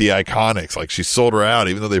 Like, with the Iconics. Like, she sold her out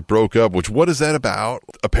even though they broke up, which, what is that about?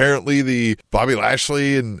 Apparently, the Bobby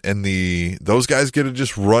Lashley and those guys get to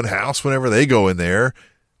just run house whenever they go in there.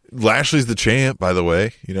 Lashley's the champ, by the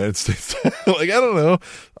way, United States. Like, I don't know.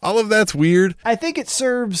 All of that's weird. I think it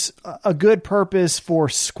serves a good purpose for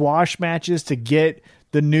squash matches to get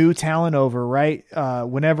the new talent over, right?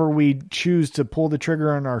 Whenever we choose to pull the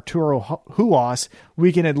trigger on Arturo Huas,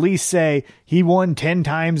 we can at least say he won 10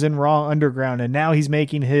 times in Raw Underground, and now he's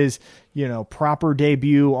making his, proper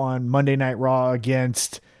debut on Monday Night Raw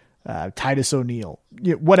against Titus O'Neil,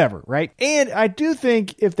 whatever, right? And I do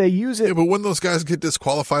think if they use it... Yeah, but wouldn't those guys get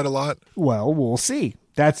disqualified a lot? Well, we'll see.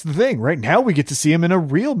 That's the thing. Right now we get to see him in a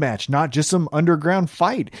real match, not just some underground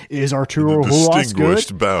fight. Is Arturo Huas good?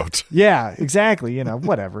 Distinguished bout. Yeah, exactly.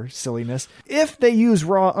 Whatever. Silliness. If they use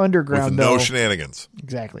Raw Underground, with no shenanigans.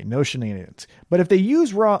 Exactly. No shenanigans. But if they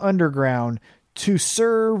use Raw Underground to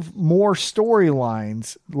serve more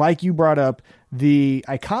storylines, like you brought up, the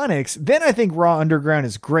Iconics, then I think Raw Underground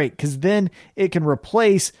is great because then it can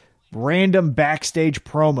replace random backstage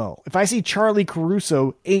promo. If I see Charlie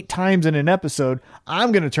Caruso 8 times in an episode,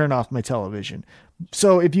 I'm going to turn off my television.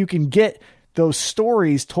 So if you can get those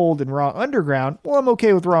stories told in Raw Underground, well, I'm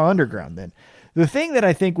okay with Raw Underground then. The thing that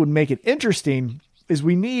I think would make it interesting is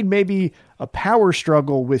we need maybe a power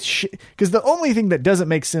struggle with because the only thing that doesn't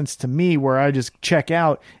make sense to me where I just check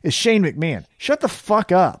out is Shane McMahon. Shut the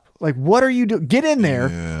fuck up. Like, what are you doing? Get in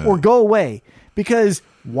there or go away. Because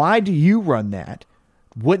why do you run that?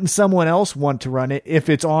 Wouldn't someone else want to run it if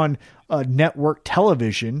it's on a network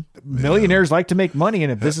television? Millionaires like to make money,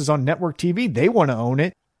 and if this is on network TV, they want to own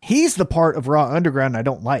it. He's the part of Raw Underground I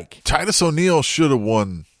don't like. Titus O'Neil should have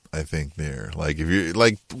won, I think, there. Like, if you're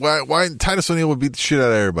like, why Titus O'Neil would beat the shit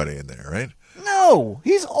out of everybody in there, right? No,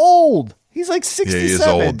 he's old. He's like 67. Yeah, he is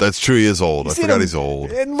old. That's true. He is old. I forgot he's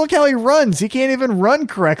old. And look how he runs. He can't even run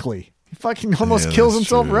correctly. He fucking almost kills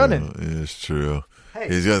himself running. It's true. Hey.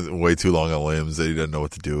 He's got way too long on limbs that he doesn't know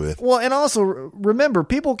what to do with. Well, and also remember,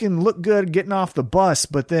 people can look good getting off the bus,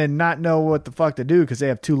 but then not know what the fuck to do because they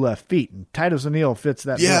have 2 left feet. And Titus O'Neil fits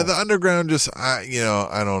that. Yeah, bill. the Underground just, I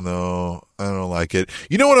don't know. I don't like it.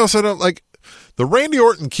 You know what else I don't like? The Randy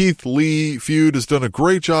Orton Keith Lee feud has done a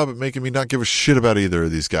great job at making me not give a shit about either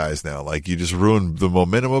of these guys now. Like, you just ruined the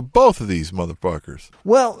momentum of both of these motherfuckers.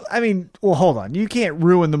 Well, hold on. You can't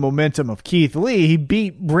ruin the momentum of Keith Lee. He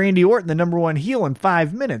beat Randy Orton, the number 1 heel, in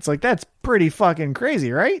 5 minutes. Like, that's pretty fucking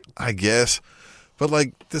crazy, right? I guess. But,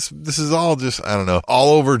 like, this is all just, I don't know,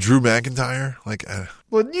 all over Drew McIntyre. Like,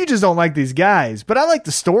 well, you just don't like these guys. But I like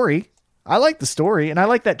the story. I like the story, and I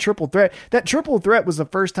like that triple threat. That triple threat was the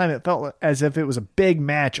first time it felt as if it was a big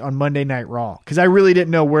match on Monday Night Raw, because I really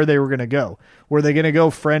didn't know where they were going to go. Were they going to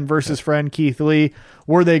go friend versus friend, Keith Lee?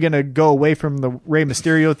 Were they going to go away from the Rey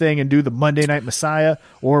Mysterio thing and do the Monday Night Messiah?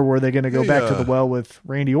 Or were they going to go back to the well with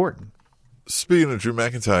Randy Orton? Speaking of Drew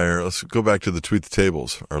McIntyre, let's go back to the Tweet the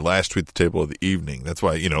Tables, our last Tweet the Table of the evening. That's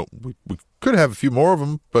why, we could have a few more of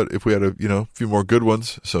them, but if we had a few more good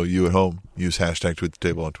ones, so you at home, use hashtag Tweet the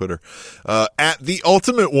Table on Twitter. At the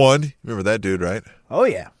Ultimate One, remember that dude, right? Oh,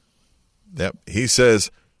 yeah. Yep. He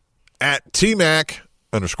says, at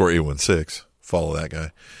TMac_816, follow that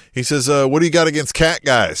guy. He says, what do you got against cat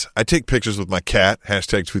guys? I take pictures with my cat,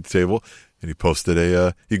 hashtag Tweet the Table, and he posted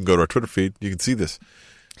you can go to our Twitter feed, you can see this.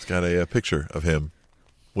 He's got a picture of him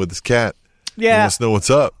with his cat. Yeah. He wants to know what's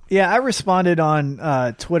up. Yeah, I responded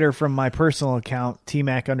on Twitter from my personal account,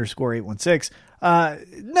 TMac_816.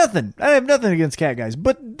 Nothing. I have nothing against cat guys,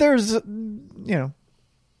 but there's a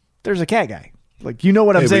cat guy. Like,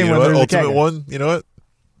 what I'm saying when there's a cat guy. Ultimate One, you know what?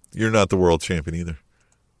 You're not the world champion either.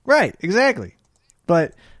 Right, exactly.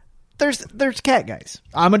 But there's cat guys.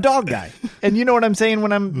 I'm a dog guy. And you know what I'm saying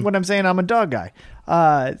when I'm saying I'm a dog guy.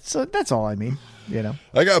 So that's all I mean,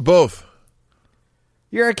 I got both.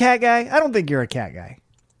 You're a cat guy? I don't think you're a cat guy.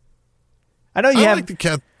 I know I like the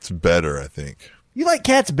cats better, I think. You like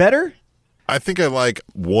cats better? I think I like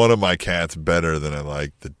one of my cats better than I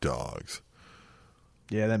like the dogs.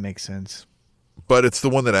 Yeah, that makes sense. But it's the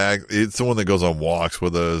one that goes on walks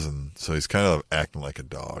with us, and so he's kind of acting like a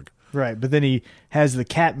dog. Right, but then he has the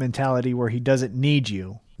cat mentality where he doesn't need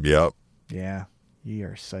you. Yep. Yeah, you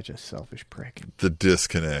are such a selfish prick. The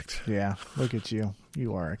disconnect. Yeah, look at you.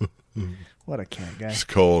 You are. What a cat guy. Just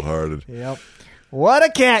cold-hearted. Yep. What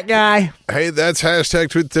a cat guy. Hey, that's hashtag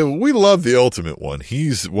tweet the table. We love the ultimate one.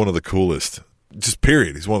 He's one of the coolest. Just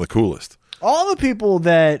period. He's one of the coolest. All the people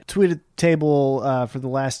that tweeted the table for the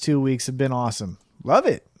last 2 weeks have been awesome. Love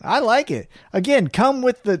it. I like it. Again, come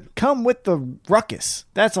with the ruckus.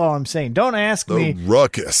 That's all I'm saying. Don't ask me. The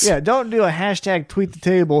ruckus. Yeah, don't do a hashtag tweet the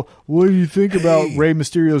table. What do you think about Rey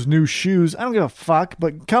Mysterio's new shoes? I don't give a fuck,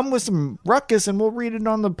 but come with some ruckus and we'll read it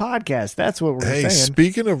on the podcast. That's what we're saying. Hey,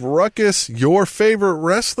 speaking of ruckus, your favorite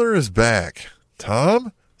wrestler is back.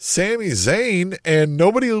 Tom, Sami Zayn, and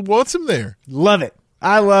nobody wants him there. Love it.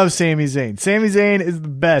 I love Sami Zayn. Sami Zayn is the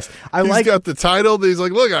best. He's got the title. He's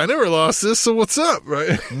like, look, I never lost this, so what's up,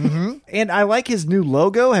 right? Mm-hmm. And I like his new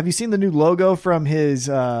logo. Have you seen the new logo from his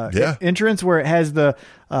entrance where it has the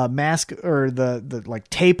mask or the like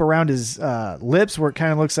tape around his lips where it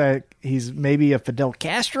kind of looks like he's maybe a Fidel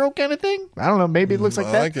Castro kind of thing? I don't know. Maybe it looks like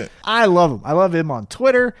that. I like it. I love him. I love him on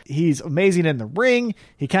Twitter. He's amazing in the ring.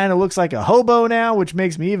 He kind of looks like a hobo now, which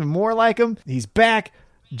makes me even more like him. He's back.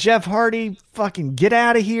 Jeff Hardy, fucking get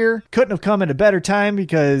out of here. Couldn't have come at a better time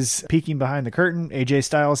because peeking behind the curtain, AJ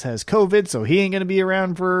Styles has COVID, so he ain't going to be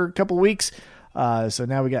around for a couple weeks. So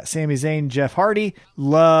now we got Sami Zayn, Jeff Hardy.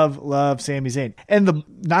 Love Sami Zayn. And the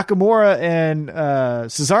Nakamura and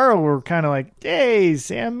Cesaro were kind of like, hey,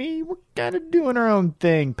 Sami, we're kind of doing our own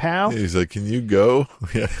thing, pal. He's like, can you go?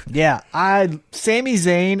 Yeah. Sami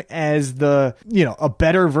Zayn as a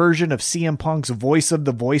better version of CM Punk's voice of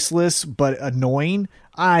the voiceless, but annoying.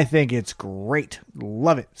 I think it's great.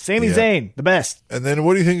 Love it. Sami Zayn, the best. And then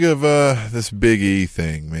what do you think of this Big E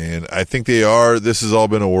thing, man? I think this has all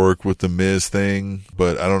been a work with the Miz thing,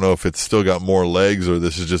 but I don't know if it's still got more legs or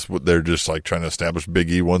this is just what they're just like trying to establish.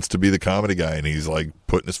 Big E wants to be the comedy guy and he's like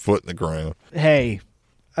putting his foot in the ground. Hey,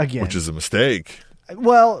 again. Which is a mistake.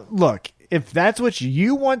 Well, look, if that's what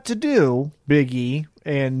you want to do, Big E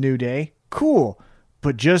and New Day, cool.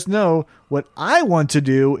 But just know what I want to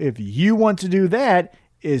do, if you want to do that,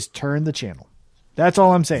 is turn the channel. That's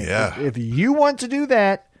all I'm saying. Yeah. If you want to do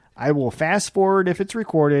that, I will fast forward if it's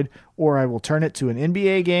recorded, or I will turn it to an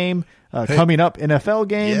NBA game, coming up NFL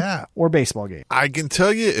game, or baseball game. I can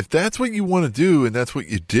tell you, if that's what you want to do, and that's what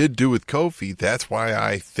you did do with Kofi, that's why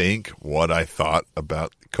I think what I thought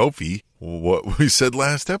about Kofi, what we said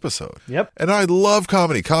last episode. Yep. And I love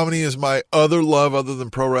comedy. Comedy is my other love other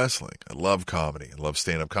than pro wrestling. I love comedy. I love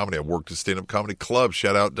stand-up comedy. I worked at stand-up comedy club.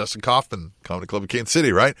 Shout out Dustin Kaufman, Comedy Club in Kansas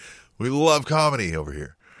City, right? We love comedy over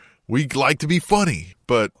here. We like to be funny,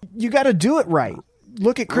 but you got to do it right.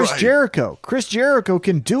 Look at Chris Jericho. Chris Jericho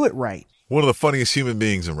can do it right. One of the funniest human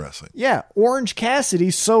beings in wrestling. Yeah. Orange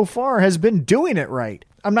Cassidy so far has been doing it right.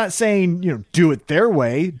 I'm not saying, do it their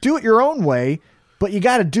way. Do it your own way, but you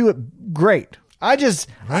got to do it great.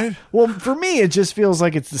 Well, for me, it just feels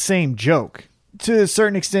like it's the same joke. To a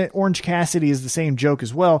certain extent, Orange Cassidy is the same joke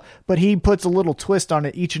as well, but he puts a little twist on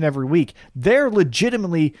it each and every week. They're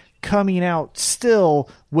legitimately coming out still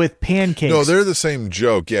with pancakes. No, they're the same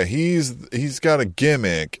joke. Yeah, he's got a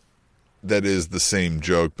gimmick that is the same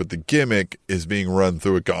joke, but the gimmick is being run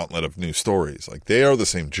through a gauntlet of new stories. Like, they are the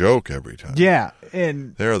same joke every time. Yeah,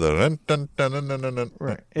 and they're the dun, dun, dun, dun, dun, dun,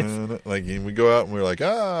 right. Like, and we go out and we're like,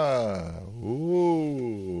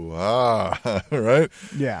 ooh, right?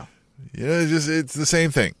 Yeah. Yeah, it's the same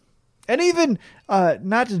thing. And even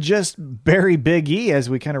not to just bury Big E as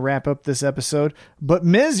we kind of wrap up this episode, but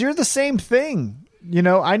Miz, you're the same thing.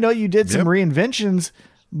 I know you did some reinventions,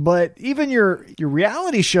 but even your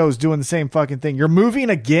reality show's doing the same fucking thing. You're moving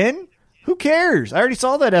again? Who cares? I already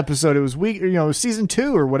saw that episode. It was season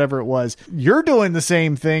 2 or whatever it was. You're doing the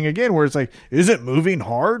same thing again, where it's like, is it moving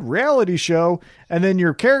hard? Reality show. And then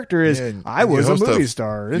your character is, I was a movie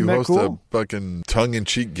star. Isn't that cool? You host a fucking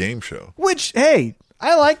tongue-in-cheek game show. Which, hey,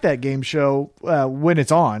 I like that game show when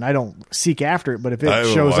it's on. I don't seek after it, but if it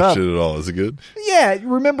shows up. I haven't watched it at all. Is it good? Yeah.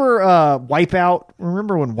 Remember Wipeout?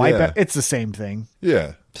 Remember when Wipeout? Yeah. It's the same thing.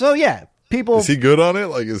 Yeah. So, yeah. People, is he good on it?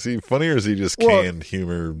 Like, is he funny or is he just canned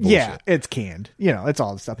humor bullshit? Yeah, it's canned. It's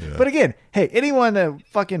all the stuff. Yeah. But again, hey, anyone that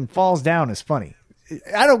fucking falls down is funny.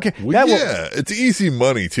 I don't care. It's easy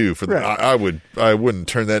money too. For I wouldn't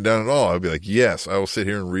turn that down at all. I'd be like, yes, I will sit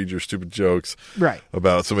here and read your stupid jokes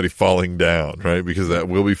about somebody falling down, right? Because that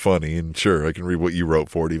will be funny. And sure, I can read what you wrote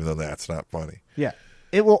for it, even though that's not funny. Yeah,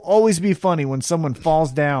 it will always be funny when someone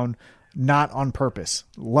falls down not on purpose.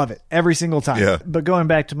 Love it every single time. Yeah. But going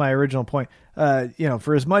back to my original point,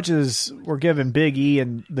 for as much as we're giving Big E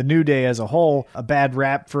and the New Day as a whole a bad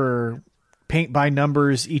rap for paint by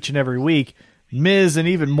numbers each and every week, Miz and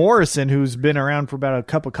even Morrison, who's been around for about a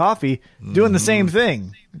cup of coffee, doing the same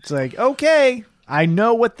thing. It's like, okay, I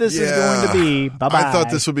know what this is going to be. Bye-bye. I thought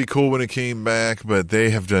this would be cool when it came back, but they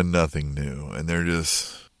have done nothing new, and they're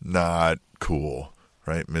just not cool,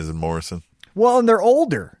 right, Miz and Morrison? Well, and they're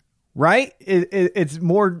older, right?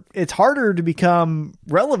 It's harder to become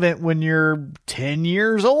relevant when you're 10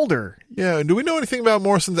 years older. Yeah. Do we know anything about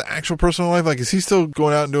Morrison's actual personal life? Like, is he still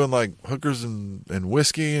going out and doing like hookers and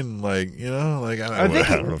whiskey and like, I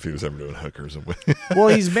don't know if he was ever doing hookers and whiskey. Well,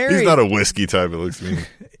 he's married. He's not a whiskey type. It looks to me.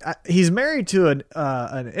 He's married to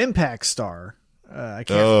an Impact star. I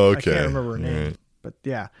can't remember her name, right. But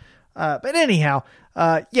yeah. But anyhow,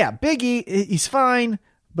 Big E, he's fine.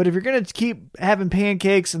 But if you're going to keep having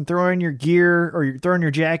pancakes and throwing your gear or you're throwing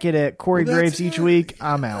your jacket at Corey Graves each week,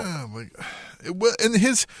 I'm out. And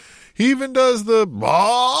he even does the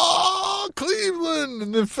Cleveland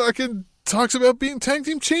and then fucking talks about being tag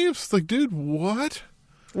team champs. Like, dude, what?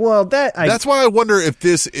 Well, that's why I wonder if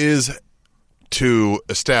this is to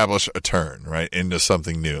establish a turn, right, into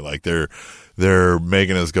something new. Like they're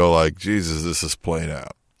making us go like, Jesus, this is played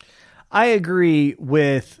out. I agree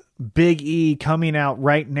with Big E coming out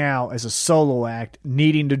right now as a solo act,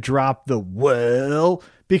 needing to drop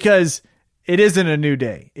because it isn't a New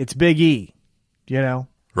Day. It's Big E,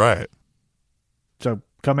 Right. So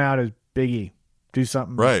come out as Big E. Do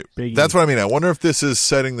something. Right. Big E. That's what I mean. I wonder if this is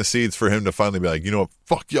setting the seeds for him to finally be like, you know what?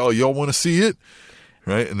 Fuck y'all. Y'all want to see it?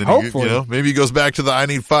 Right. And then, hopefully, maybe he goes back to I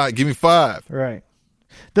need 5. Give me 5. Right.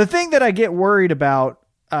 The thing that I get worried about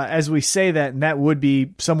as we say that, and that would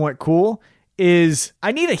be somewhat cool, is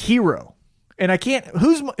I need a hero. And I can't.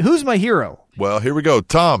 Who's my hero? Well, here we go.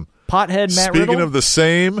 Tom. Pothead Matt Speaking Riddle? of the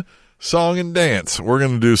same song and dance, we're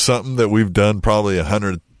going to do something that we've done probably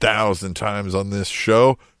 100,000 times on this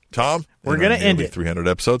show. Tom, we're going to end it. 300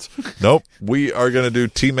 episodes. Nope. We are going to do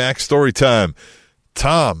T-Mac story time.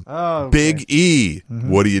 Tom, Big E,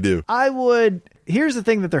 what do you do? Here's the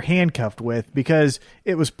thing that they're handcuffed with, because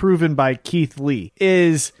it was proven by Keith Lee,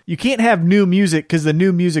 is you can't have new music because the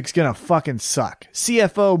new music's going to fucking suck.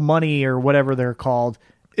 CFO money or whatever they're called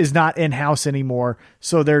is not in-house anymore.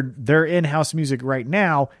 So their in-house music right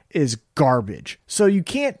now is garbage. So you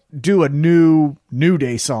can't do a new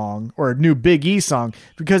Day song or a new Big E song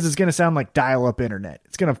because it's going to sound like dial-up internet.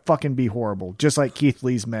 It's going to fucking be horrible, just like Keith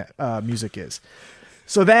Lee's music is.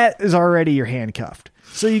 So that is already you're handcuffed.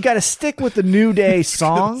 So you got to stick with the New Day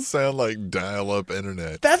song. Sound like dial-up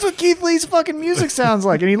internet. That's what Keith Lee's fucking music sounds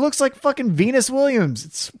like. And he looks like fucking Venus Williams.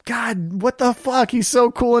 It's God, what the fuck? He's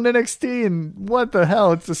so cool in NXT, and what the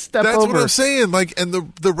hell? It's a step over. That's what I'm saying. Like, and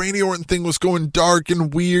the Randy Orton thing was going dark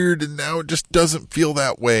and weird, and now it just doesn't feel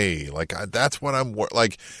that way. Like, that's what I'm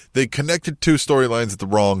like. They connected 2 storylines at the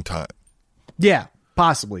wrong time. Yeah.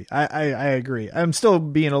 Possibly. I agree. I'm still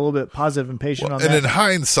being a little bit positive and patient on that. And in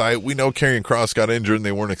hindsight, we know Karrion Kross got injured and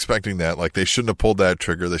they weren't expecting that. Like, they shouldn't have pulled that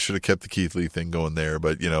trigger. They should have kept the Keith Lee thing going there.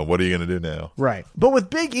 But, what are you going to do now? Right. But with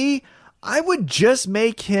Big E, I would just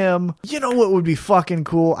make him, what would be fucking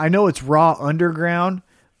cool? I know it's Raw Underground,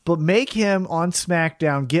 but make him on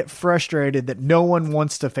SmackDown get frustrated that no one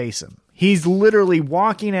wants to face him. He's literally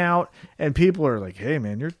walking out, and people are like, "Hey,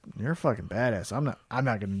 man, you're a fucking badass. I'm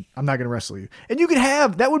not gonna wrestle you." And you could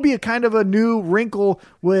have that would be a kind of a new wrinkle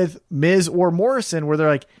with Miz or Morrison, where they're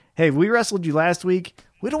like, "Hey, we wrestled you last week.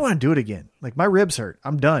 We don't want to do it again. Like, my ribs hurt.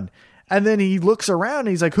 I'm done." And then he looks around and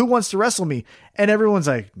he's like, "Who wants to wrestle me?" And everyone's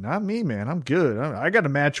like, "Not me, man. I'm good. I got a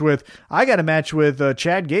match with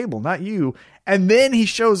Chad Gable, not you." And then he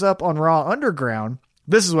shows up on Raw Underground.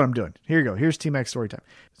 This is what I'm doing. Here you go. Here's T-Mac story time.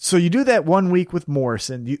 So you do that one week with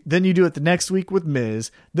Morrison. Then you do it the next week with Miz.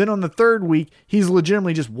 Then on the third week, he's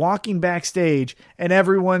legitimately just walking backstage and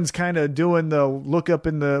everyone's kind of doing the look up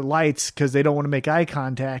in the lights because they don't want to make eye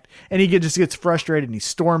contact. And he just gets frustrated and he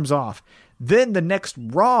storms off. Then the next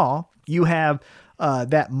Raw, you have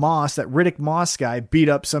that Riddick Moss guy beat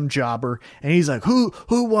up some jobber. And he's like, who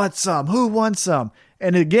wants some? Who wants some?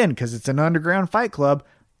 And again, because it's an underground fight club,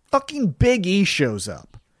 fucking Big E shows up.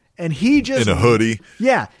 And he just in a hoodie.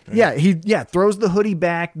 Yeah. He throws the hoodie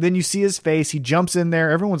back. Then you see his face. He jumps in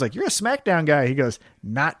there. Everyone's like, "You're a SmackDown guy." He goes,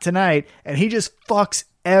 "Not tonight." And he just fucks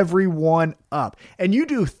everyone up. And you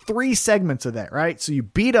do 3 segments of that, right? So you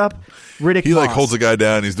beat up Riddick He Moss. holds the guy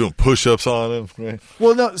down. He's doing push-ups on him. Right?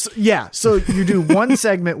 Well, no. So you do one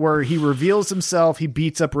segment where he reveals himself. He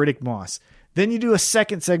beats up Riddick Moss. Then you do a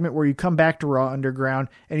second segment where you come back to Raw Underground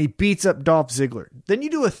and he beats up Dolph Ziggler. Then you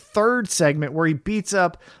do a third segment where he beats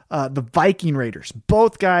up the Viking Raiders,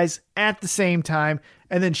 both guys at the same time.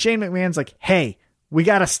 And then Shane McMahon's like, hey, we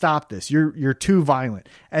got to stop this. You're too violent.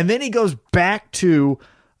 And then he goes back to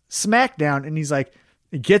SmackDown and he's like,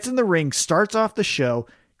 he gets in the ring, starts off the show,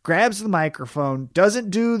 grabs the microphone, doesn't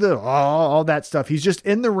do all that stuff. He's just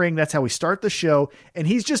in the ring. That's how we start the show. And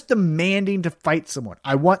he's just demanding to fight someone.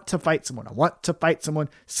 I want to fight someone. I want to fight someone.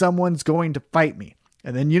 Someone's going to fight me.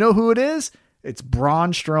 And then you know who it is? It's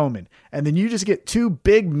Braun Strowman. And then you just get two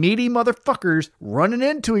big meaty motherfuckers running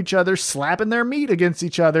into each other, slapping their meat against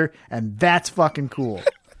each other. And that's fucking cool.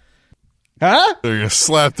 Huh? They're going to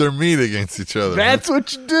slap their meat against each other. That's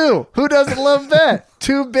what you do. Who doesn't love that?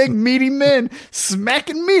 Two big meaty men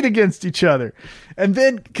smacking meat against each other. And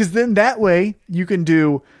then, because then that way you can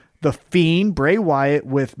do the Fiend, Bray Wyatt,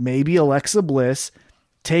 with maybe Alexa Bliss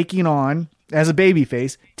taking on, as a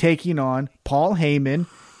babyface, taking on Paul Heyman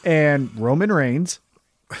and Roman Reigns.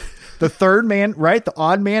 The third man, right? The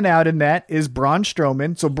odd man out in that is Braun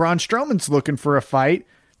Strowman. So Braun Strowman's looking for a fight.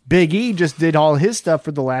 Big E just did all his stuff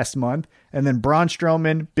for the last month. And then Braun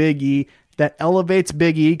Strowman, Big E, that elevates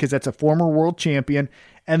Big E because that's a former world champion.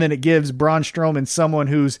 And then it gives Braun Strowman someone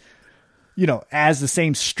who's, as the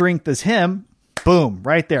same strength as him. Boom,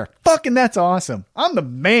 right there. Fucking that's awesome. I'm the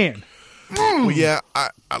man. Well, yeah,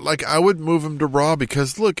 I would move him to Raw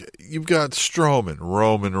because, look, you've got Strowman,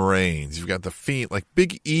 Roman Reigns. You've got the Fiend. Like,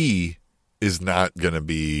 Big E is not going to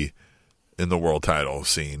be in the world title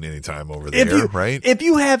scene anytime over there, right? If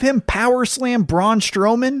you have him power slam Braun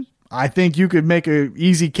Strowman, I think you could make an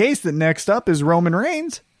easy case that next up is Roman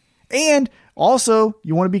Reigns. And also,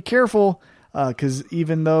 you want to be careful because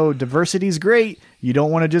even though diversity is great, you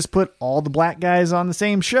don't want to just put all the black guys on the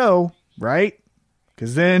same show, right?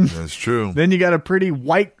 Because then that's true. Then you got a pretty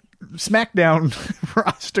white SmackDown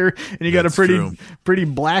roster, and you got a pretty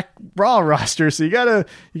black Raw roster. So you gotta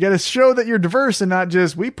show that you're diverse and not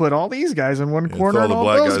just we put all these guys in one corner and all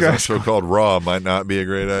those guys. On so-called Raw might not be a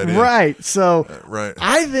great idea, right? So, right.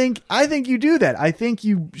 I think you do that. I think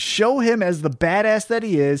you show him as the badass that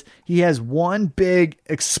he is. He has one big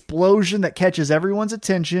explosion that catches everyone's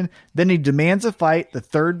attention. Then he demands a fight. The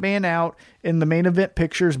third man out in the main event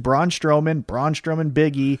pictures, Braun Strowman,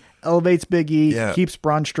 Big E, elevates Big E, keeps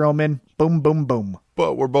Braun Strowman, boom, boom, boom.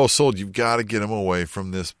 But we're both sold. You've got to get him away from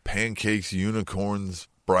this pancakes, unicorns,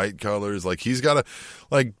 bright colors. Like, he's got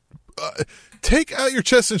to, take out your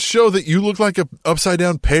chest and show that you look like a upside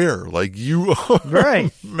down pear. Like, you are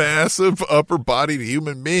a massive upper bodied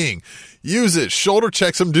human being. Use it. Shoulder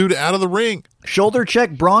check some dude out of the ring. Shoulder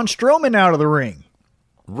check Braun Strowman out of the ring.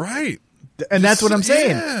 Right. And that's what I'm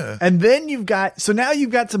saying. Yeah. And then you've got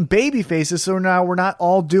some baby faces. So now we're not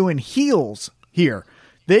all doing heels here.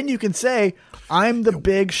 Then you can say, I'm the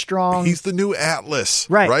big, strong. He's the new Atlas.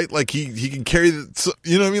 Right. Like he can carry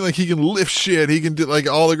you know what I mean? Like, he can lift shit. He can do, like,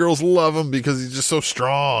 all the girls love him because he's just so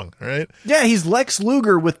strong. Right. Yeah. He's Lex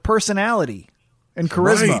Luger with personality and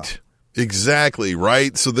charisma. Right. Exactly,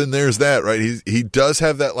 right? So then there's that, right? He does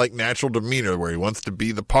have that, like, natural demeanor where he wants to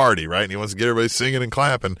be the party, right? And he wants to get everybody singing and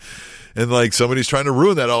clapping. And, like, somebody's trying to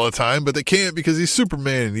ruin that all the time, but they can't because he's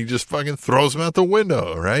Superman and he just fucking throws him out the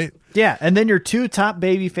window, right? Yeah, and then your two top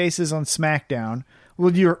baby faces on SmackDown.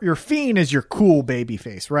 Well, your Fiend is your cool baby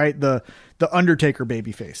face, right? The Undertaker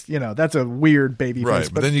baby face. That's a weird baby face.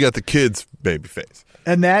 Right, but then you got the kids baby face.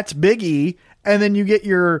 And that's Big E. And then you get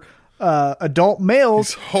your adult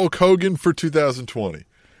males. He's Hulk Hogan for 2020.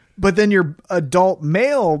 But then your adult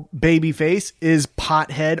male babyface is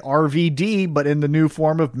Pothead RVD, but in the new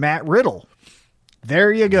form of Matt Riddle.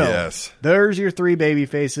 There you go. Yes. There's your three baby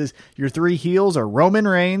faces. Your three heels are Roman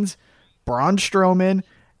Reigns, Braun Strowman,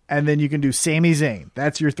 and then you can do Sami Zayn.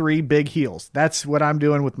 That's your three big heels. That's what I'm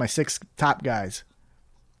doing with my 6 top guys.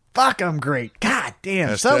 Fuck, I'm great. God damn.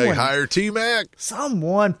 Hashtag hire T-Mac.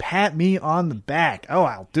 Someone pat me on the back. Oh,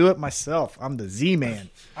 I'll do it myself. I'm the Z-Man.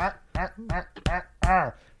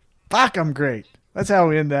 Fuck, I'm great. That's how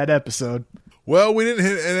we end that episode. Well, we didn't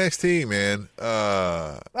hit NXT, man.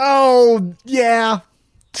 Oh, yeah.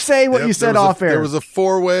 Say what you said off air. There was a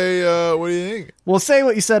 4-way, what do you think? Well, say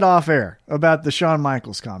what you said off air about the Shawn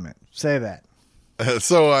Michaels comment. Say that.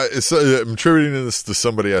 So I'm attributing this to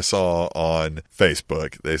somebody I saw on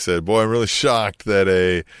Facebook. They said, boy, I'm really shocked that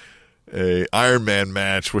a Iron Man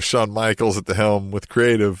match with Shawn Michaels at the helm with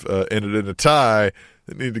creative ended in a tie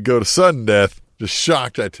that needed to go to sudden death. Just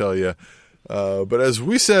shocked, I tell you. But as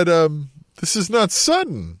we said, this is not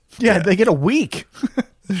sudden. Yeah, they get a week.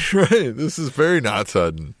 Right. This is very not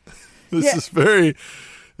sudden. This is very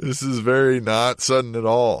This is very not sudden at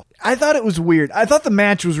all. I thought it was weird. I thought the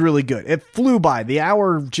match was really good. It flew by. The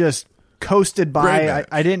hour just coasted by.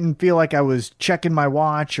 I didn't feel like I was checking my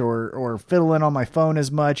watch or fiddling on my phone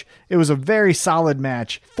as much. It was a very solid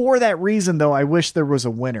match. For that reason, though, I wish there was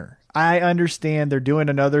a winner. I understand they're doing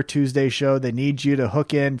another Tuesday show. They need you to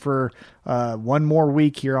hook in for one more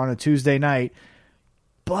week here on a Tuesday night.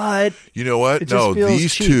 But you know what? No,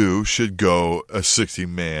 these cheap. two should go a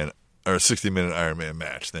 60-man or a 60-minute Iron Man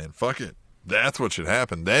match. Then fuck it. That's what should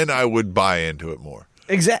happen. Then I would buy into it more.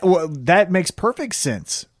 Exactly. Well, that makes perfect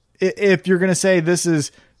sense. If you're going to say this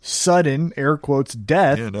is sudden, air quotes,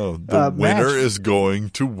 death. Yeah, no. The winner match, is going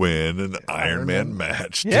to win an Iron Man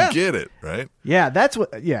match to get it, right? Yeah, that's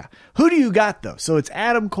what. Yeah. Who do you got, though? So it's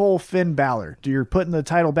Adam Cole, Finn Balor. You're putting the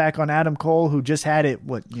title back on Adam Cole, who just had it,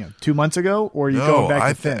 2 months ago? Or are you going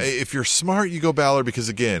back to Finn? If you're smart, you go Balor because,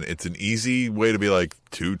 again, it's an easy way to be like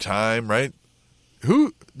two-time, right?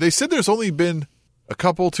 They said there's only been a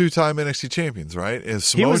couple two-time NXT champions, right?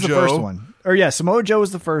 He was the first one. Or yeah, Samoa Joe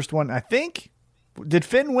was the first one. I think. Did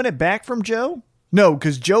Finn win it back from Joe? No,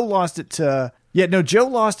 because Joe lost it to. Yeah, no, Joe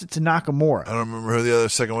lost it to Nakamura. I don't remember who the other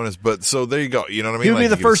second one is, but so there you go. You know what I mean? He would be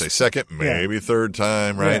the you first. Say second, maybe third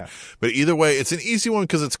time, right? Yeah. But either way, it's an easy one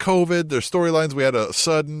because it's COVID. There's storylines. We had a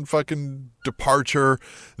sudden fucking departure.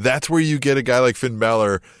 That's where you get a guy like Finn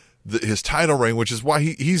Balor, his title reign, which is why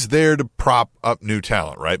he's there to prop up new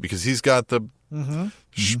talent, right? Because he's got the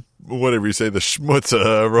whatever you say, the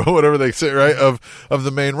schmutza or whatever they say, right, of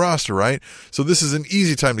the main roster, right? So this is an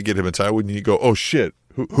easy time to get him a title when you go, oh shit,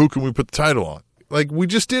 who can we put the title on? Like we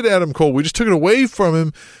just did Adam Cole. We just took it away from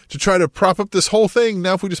him to try to prop up this whole thing.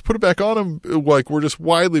 Now if we just put it back on him, like we're just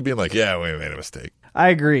widely being like, yeah, we made a mistake. I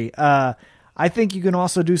agree. I think you can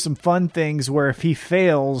also do some fun things where if he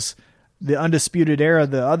fails, the Undisputed Era,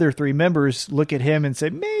 the other three members look at him and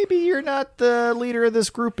say, maybe you're not the leader of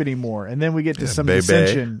this group anymore. And then we get to some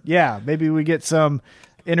dissension. Yeah, maybe we get some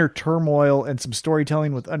inner turmoil and some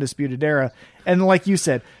storytelling with Undisputed Era. And like you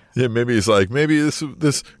said, yeah, maybe he's like, maybe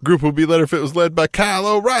this group would be better if it was led by Kyle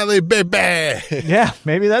O'Reilly, baby. Yeah,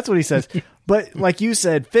 maybe that's what he says. But like you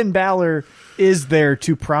said, Finn Balor is there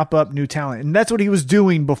to prop up new talent. And that's what he was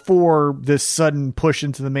doing before this sudden push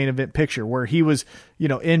into the main event picture where he was,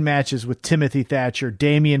 in matches with Timothy Thatcher,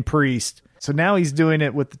 Damian Priest. So now he's doing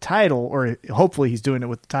it with the title, or hopefully he's doing it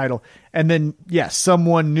with the title. And then, yes,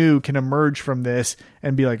 someone new can emerge from this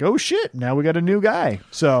and be like, oh shit, now we got a new guy.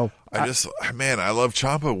 So I love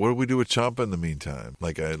Ciampa. What do we do with Ciampa in the meantime?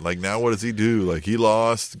 Like now, what does he do? Like he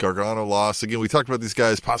lost, Gargano lost. Again, we talked about these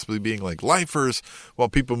guys possibly being like lifers while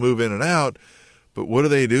people move in and out. But what do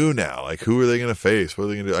they do now? Like, who are they going to face? What are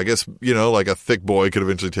they going to do? I guess, like a thick boy could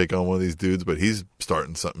eventually take on one of these dudes, but he's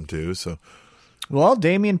starting something too. So, well,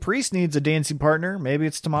 Damian Priest needs a dancing partner. Maybe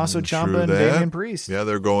it's Tommaso Ciampa and Damian Priest. Yeah,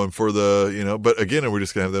 they're going for the, but again, we're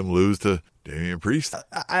just going to have them lose to Damian Priest.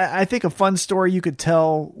 I think a fun story you could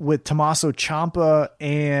tell with Tommaso Ciampa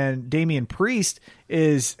and Damian Priest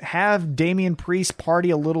is have Damian Priest party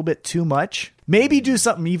a little bit too much. Maybe do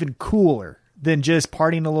something even cooler than just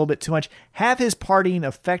partying a little bit too much. Have his partying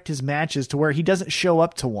affect his matches to where he doesn't show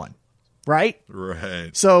up to one. Right?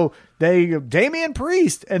 Right. So Damian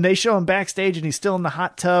Priest, and they show him backstage and he's still in the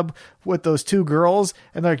hot tub with those two girls.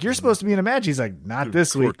 And they're like, you're supposed to be in a match. He's like, not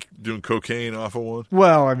this week. Doing cocaine off of one?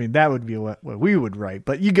 Well, I mean, that would be what we would write,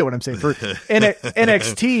 but you get what I'm saying. For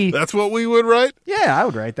NXT. That's what we would write? Yeah, I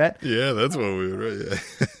would write that. Yeah, that's what we would write.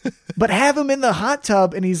 Yeah. But have him in the hot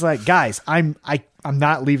tub and he's like, guys, I'm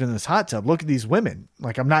not leaving this hot tub. Look at these women.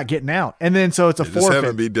 Like, I'm not getting out. And then so it's a forfeit. Just have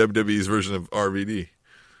him be WWE's version of RVD.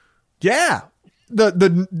 Yeah.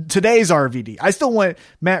 The today's RVD. I still want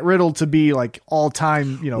Matt Riddle to be like all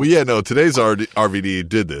time, Well, yeah, no, today's RVD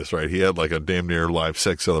did this, right? He had like a damn near live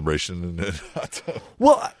sex celebration.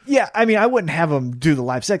 Well, yeah, I mean, I wouldn't have him do the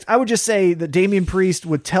live sex. I would just say that Damian Priest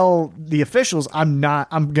would tell the officials, I'm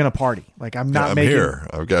going to party. Like, I'm here.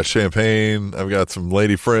 I've got champagne. I've got some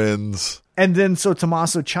lady friends. And then so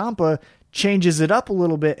Tommaso Ciampa changes it up a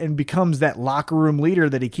little bit and becomes that locker room leader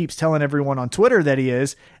that he keeps telling everyone on Twitter that he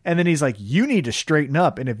is. And then he's like, you need to straighten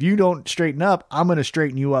up. And if you don't straighten up, I'm going to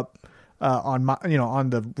straighten you up on my,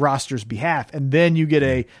 on the roster's behalf. And then you get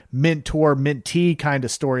a mentor mentee kind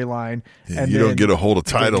of storyline. Yeah, and you don't get a hold of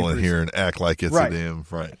title in here and act like it's a damn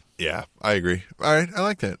right. Yeah, I agree. All right, I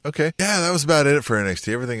like that. Okay. Yeah, that was about it for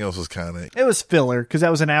NXT. Everything else was kind of... It was filler because that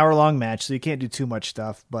was an hour-long match, so you can't do too much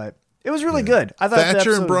stuff, but... It was really good. I thought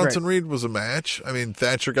Thatcher and Bronson Reed was a match. I mean,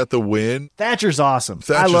 Thatcher got the win. Thatcher's awesome.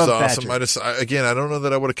 I love awesome. Thatcher. I don't know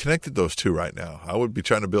that I would have connected those two right now. I would be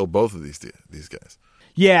trying to build both of these guys.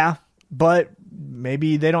 Yeah, but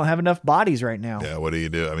maybe they don't have enough bodies right now. Yeah, what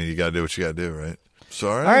do? I mean, you got to do what you got to do, right?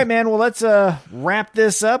 Sorry. All right, man. Well, let's wrap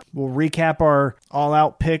this up. We'll recap our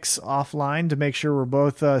all-out picks offline to make sure we're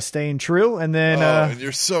both staying true, and then and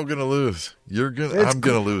you're so gonna lose. I'm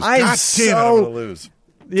gonna lose. I'm God damn it, I'm gonna lose.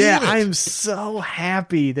 Yeah, Damn it. I'm so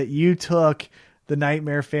happy that you took the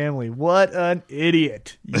Nightmare Family. What an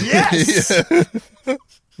idiot! Yes.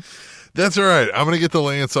 That's all right. I'm going to get the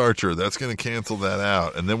Lance Archer. That's going to cancel that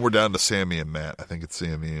out. And then we're down to Sammy and Matt. I think it's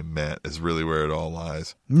Sammy and Matt is really where it all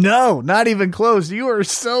lies. No, not even close. You are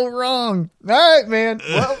so wrong. All right, man.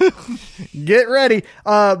 Well, get ready.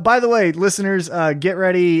 By the way, listeners, get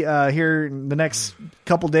ready here in the next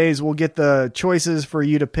couple days. We'll get the choices for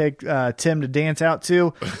you to pick Tim to dance out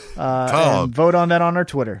to. Tom. And vote on that on our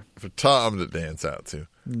Twitter. For Tom to dance out to.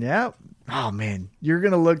 Yeah. Oh, man. You're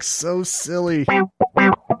going to look so silly.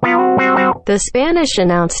 The Spanish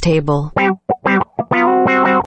announce table.